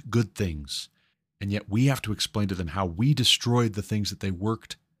built good things, and yet we have to explain to them how we destroyed the things that they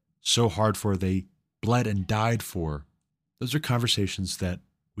worked so hard for, they bled and died for. Those are conversations that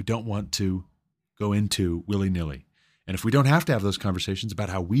we don't want to go into willy-nilly. And if we don't have to have those conversations about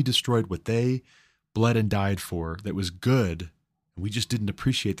how we destroyed what they bled and died for that was good, and we just didn't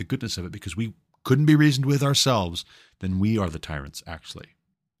appreciate the goodness of it because we couldn't be reasoned with ourselves, then we are the tyrants, actually.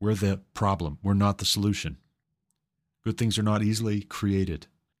 We're the problem. We're not the solution. Good things are not easily created,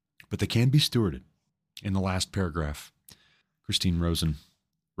 but they can be stewarded. In the last paragraph, Christine Rosen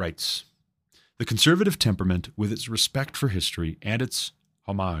writes, the conservative temperament, with its respect for history and its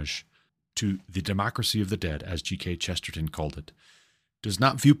homage to the democracy of the dead, as G.K. Chesterton called it, does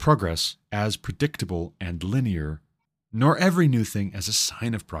not view progress as predictable and linear, nor every new thing as a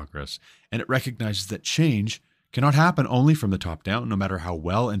sign of progress, and it recognizes that change cannot happen only from the top down, no matter how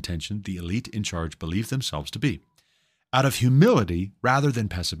well-intentioned the elite in charge believe themselves to be. Out of humility rather than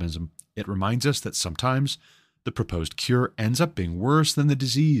pessimism, it reminds us that sometimes the proposed cure ends up being worse than the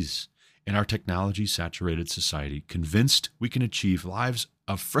disease. In our technology-saturated society, convinced we can achieve lives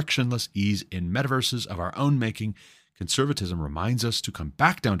of frictionless ease in metaverses of our own making, conservatism reminds us to come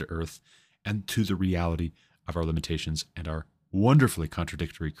back down to earth and to the reality of our limitations and our wonderfully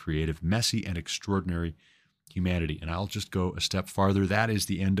contradictory, creative, messy, and extraordinary humanity. And I'll just go a step farther. That is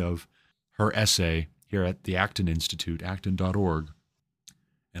the end of her essay here at the Acton Institute, acton.org.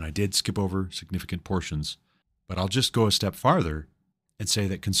 And I did skip over significant portions, but I'll just go a step farther and say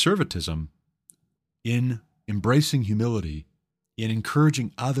that conservatism, in embracing humility, in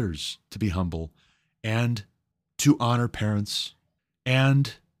encouraging others to be humble, and to honor parents,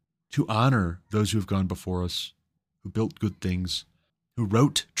 and to honor those who have gone before us, who built good things, who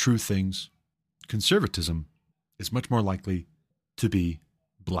wrote true things, conservatism is much more likely to be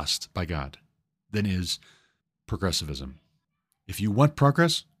blessed by God than is progressivism. If you want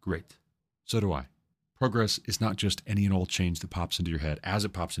progress, great. So do I. Progress is not just any and all change that pops into your head as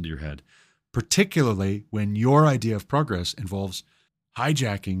it pops into your head, particularly when your idea of progress involves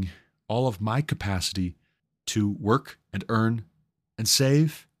hijacking all of my capacity to work and earn and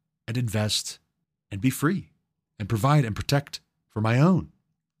save and invest and be free and provide and protect for my own.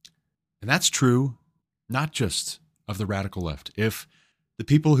 And that's true not just of the radical left. If the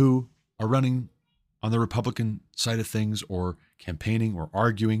people who are running on the Republican side of things or campaigning or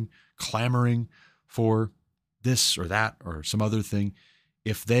arguing, clamoring for this or that or some other thing,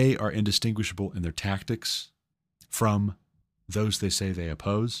 if they are indistinguishable in their tactics from those they say they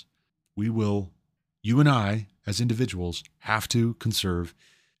oppose, you and I, as individuals, have to conserve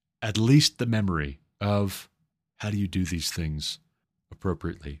at least the memory of how do you do these things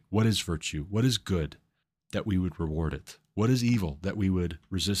appropriately? What is virtue? What is good? That we would reward it. What is evil? That we would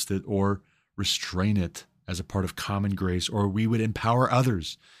resist it or restrain it as a part of common grace, or we would empower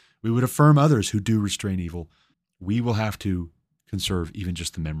others. We would affirm others who do restrain evil. We will have to conserve even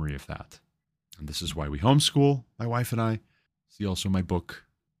just the memory of that. And this is why we homeschool, my wife and I. See also my book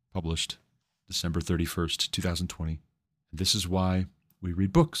published December 31st, 2020. And this is why we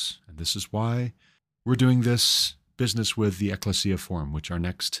read books. And this is why we're doing this business with the Ecclesia Forum, which our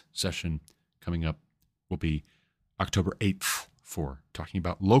next session coming up will be October 8th for talking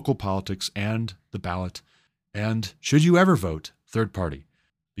about local politics and the ballot. And should you ever vote third party,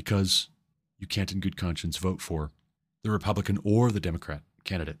 because you can't in good conscience vote for the Republican or the Democrat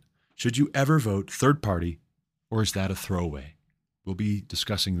candidate. Should you ever vote third party, or is that a throwaway? We'll be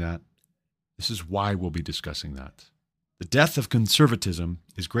discussing that. This is why we'll be discussing that. The death of conservatism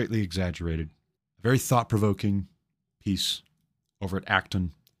is greatly exaggerated. A very thought-provoking piece over at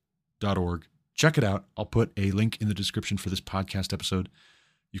acton.org. Check it out. I'll put a link in the description for this podcast episode.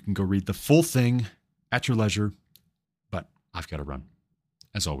 You can go read the full thing at your leisure, but I've got to run.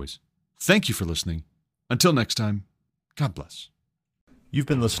 As always, thank you for listening. Until next time, God bless. You've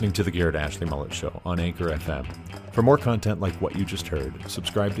been listening to The Garrett Ashley Mullet Show on Anchor FM. For more content like what you just heard,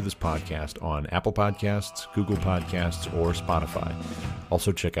 subscribe to this podcast on Apple Podcasts, Google Podcasts, or Spotify.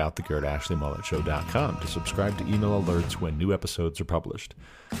 Also check out thegarrettashleymulletshow.com to subscribe to email alerts when new episodes are published.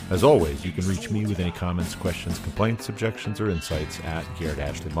 As always, you can reach me with any comments, questions, complaints, objections, or insights at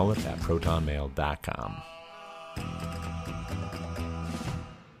garrettashleyMullet@protonmail.com.